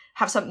really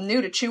have something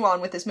new to chew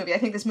on with this movie. I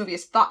think this movie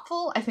is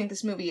thoughtful. I think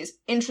this movie is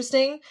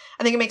interesting.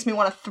 I think it makes me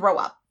want to throw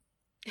up.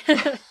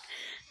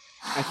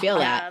 I feel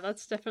that. Yeah,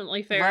 that's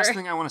definitely fair. Last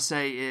thing I want to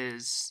say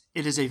is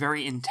it is a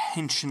very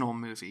intentional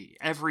movie.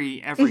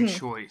 Every Mhm.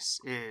 choice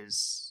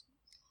is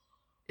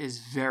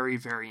very,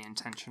 very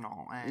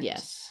intentional. And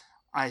Yes.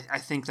 I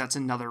think that's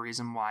another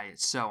reason why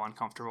it's so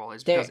uncomfortable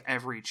is There- because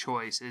every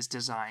choice is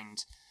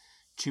designed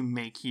to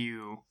make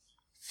you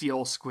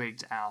feel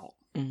squigged out.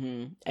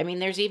 Mm-hmm. I mean,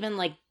 there's even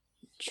like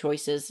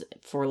choices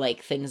for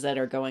like things that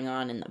are going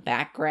on in the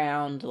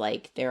background.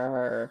 Like there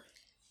are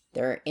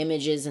there are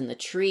images in the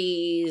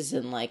trees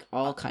and like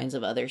all kinds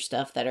of other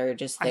stuff that are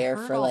just there I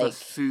heard for all like the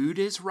food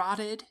is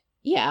rotted.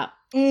 Yeah.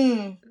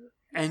 Mm.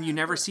 And you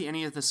never see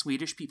any of the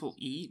Swedish people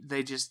eat.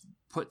 They just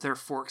put their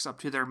forks up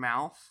to their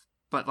mouth,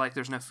 but like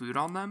there's no food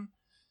on them.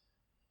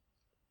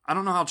 I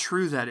don't know how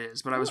true that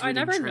is, but I was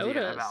reading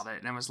trivia about it,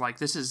 and I was like,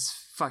 this is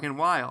fucking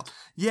wild.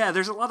 Yeah,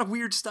 there's a lot of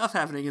weird stuff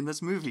happening in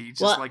this movie,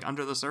 just like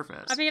under the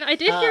surface. I mean, I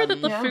did hear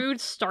that the food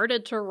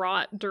started to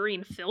rot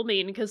during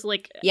filming, because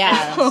like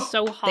yeah, it was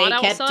so hot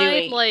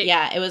outside.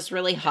 Yeah, it was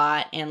really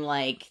hot, and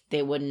like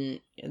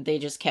they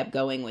just kept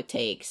going with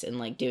takes and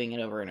like doing it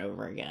over and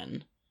over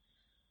again.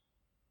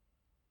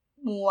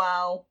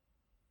 Wow.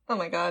 Oh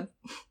my god.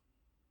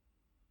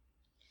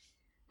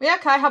 Yeah,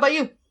 Kai, how about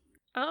you?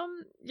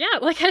 Yeah,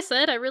 like I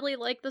said, I really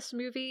like this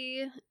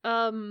movie.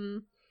 I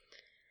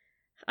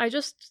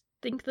just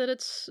think that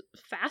it's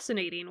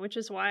fascinating, which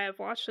is why I've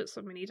watched it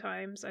so many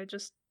times. I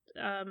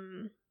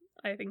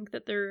think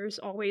that there's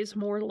always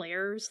more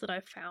layers that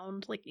I've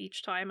found, like,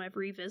 each time I've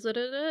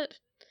revisited it.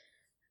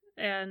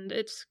 And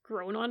it's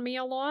grown on me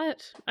a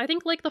lot. I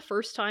think, like, the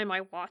first time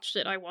I watched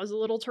it, I was a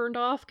little turned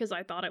off, because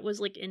I thought it was,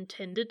 like,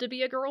 intended to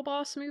be a girl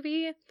boss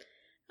movie.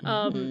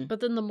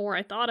 But then the more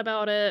I thought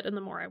about it, and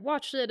the more I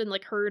watched it, and,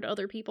 like, heard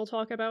other people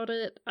talk about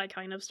it, I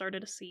kind of started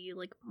to see,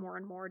 like, more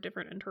and more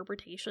different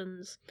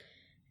interpretations.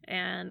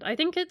 And I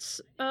think it's,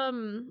 a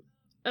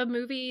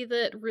movie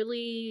that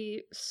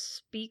really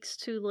speaks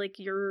to, like,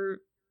 your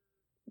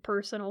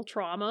personal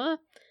trauma.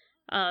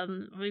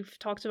 We've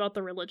talked about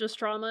the religious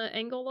trauma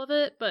angle of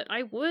it, but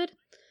I would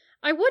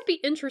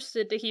be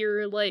interested to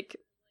hear, like,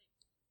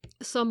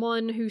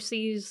 someone who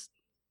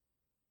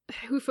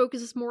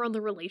focuses more on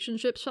the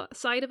relationship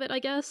side of it, I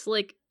guess.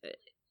 Like,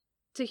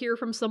 to hear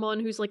from someone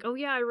who's like, oh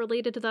yeah, I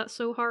related to that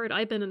so hard.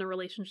 I've been in a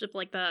relationship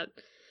like that.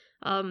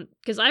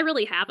 Because I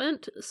really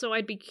haven't, so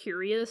I'd be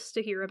curious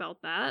to hear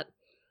about that.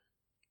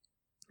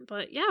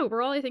 But yeah,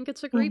 overall, I think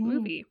it's a great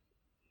movie.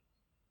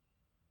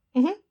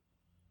 Mm-hmm.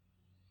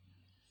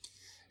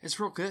 It's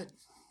real good.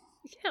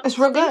 Yeah, it's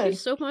real good. Thank you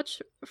so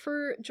much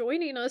for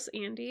joining us,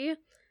 Andy.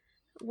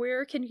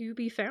 Where can you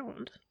be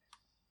found?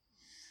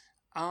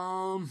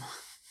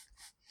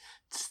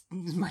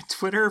 My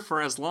Twitter,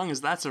 for as long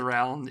as that's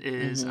around,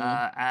 is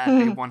at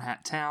a One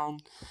Hat Town.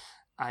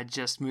 I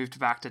just moved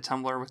back to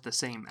Tumblr with the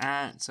same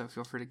 @ so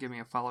feel free to give me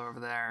a follow over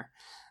there.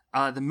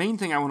 The main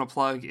thing I want to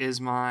plug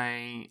is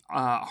my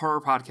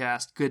horror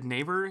podcast, Good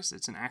Neighbors.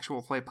 It's an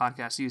actual play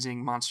podcast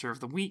using Monster of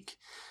the Week.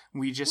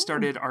 We just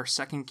started our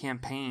second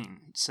campaign,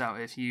 so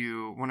if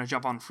you want to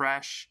jump on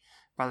fresh,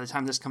 by the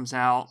time this comes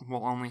out,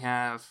 we'll only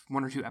have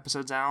 1 or 2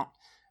 episodes out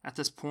at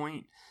this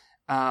point.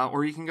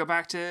 Or you can go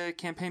back to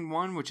campaign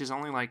 1, which is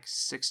only like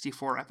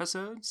 64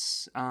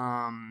 episodes.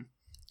 And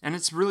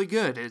it's really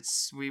good.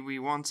 We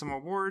won some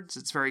awards.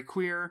 It's very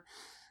queer.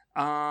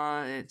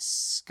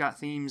 It's got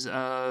themes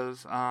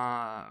of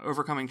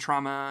overcoming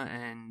trauma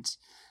and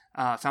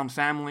found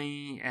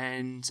family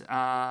and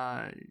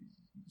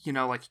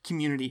like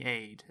community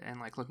aid and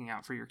like looking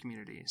out for your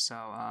community. So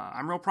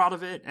I'm real proud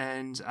of it,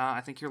 and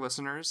I think your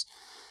listeners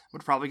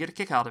would probably get a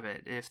kick out of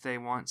it if they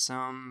want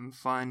some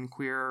fun,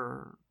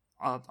 queer,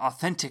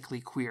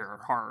 authentically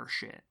queer horror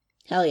shit.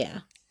 Hell yeah.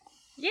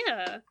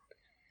 Yeah.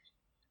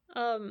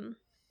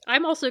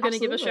 I'm also going to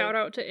give a shout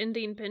out to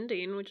Ending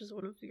Pending, which is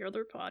one of the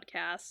other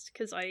podcasts,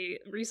 because I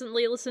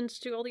recently listened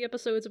to all the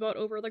episodes about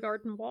Over the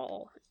Garden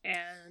Wall,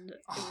 and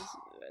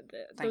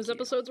those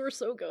episodes were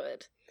so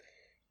good.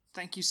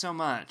 Thank you so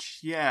much.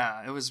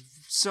 Yeah, it was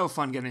so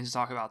fun getting to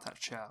talk about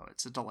that show.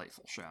 It's a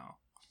delightful show.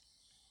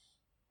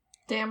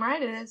 Damn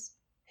right it is.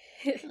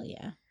 Hell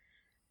yeah.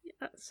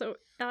 Yeah, so,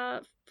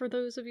 for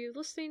those of you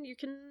listening, you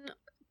can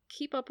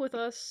keep up with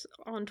us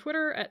on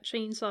Twitter at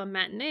Chainsaw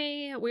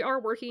Matinee. We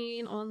are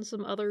working on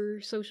some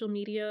other social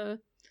media,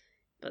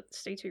 but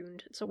stay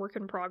tuned. It's a work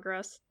in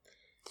progress.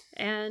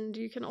 And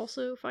you can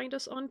also find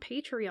us on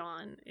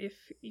Patreon. If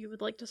you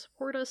would like to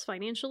support us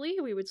financially,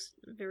 we would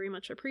very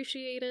much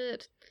appreciate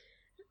it.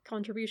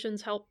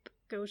 Contributions help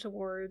go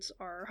towards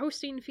our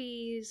hosting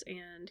fees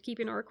and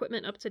keeping our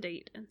equipment up to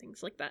date and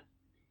things like that.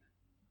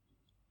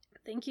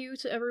 Thank you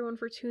to everyone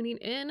for tuning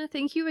in.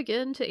 Thank you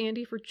again to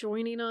Andy for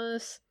joining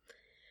us.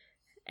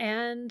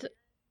 And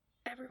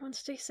everyone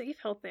stay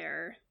safe out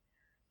there.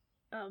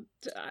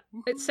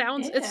 It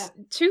sounds, it's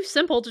too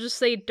simple to just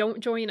say don't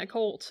join a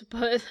cult,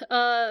 but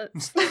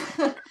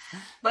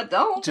but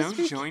don't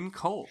join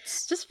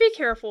cults. Just be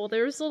careful.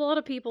 There's a lot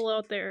of people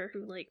out there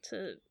who like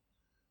to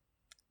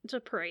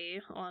prey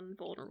on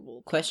vulnerable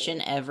people.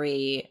 Question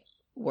every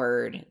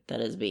word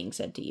that is being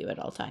said to you at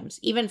all times,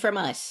 even from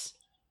us.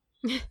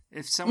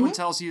 If someone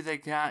tells you they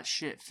got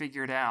shit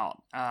figured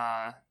out,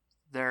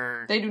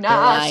 they do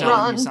not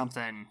selling you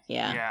something.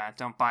 Yeah,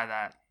 don't buy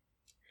that.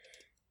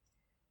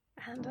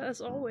 And as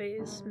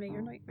always, may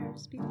your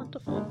nightmares be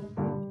plentiful.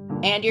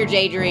 And your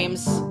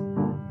daydreams.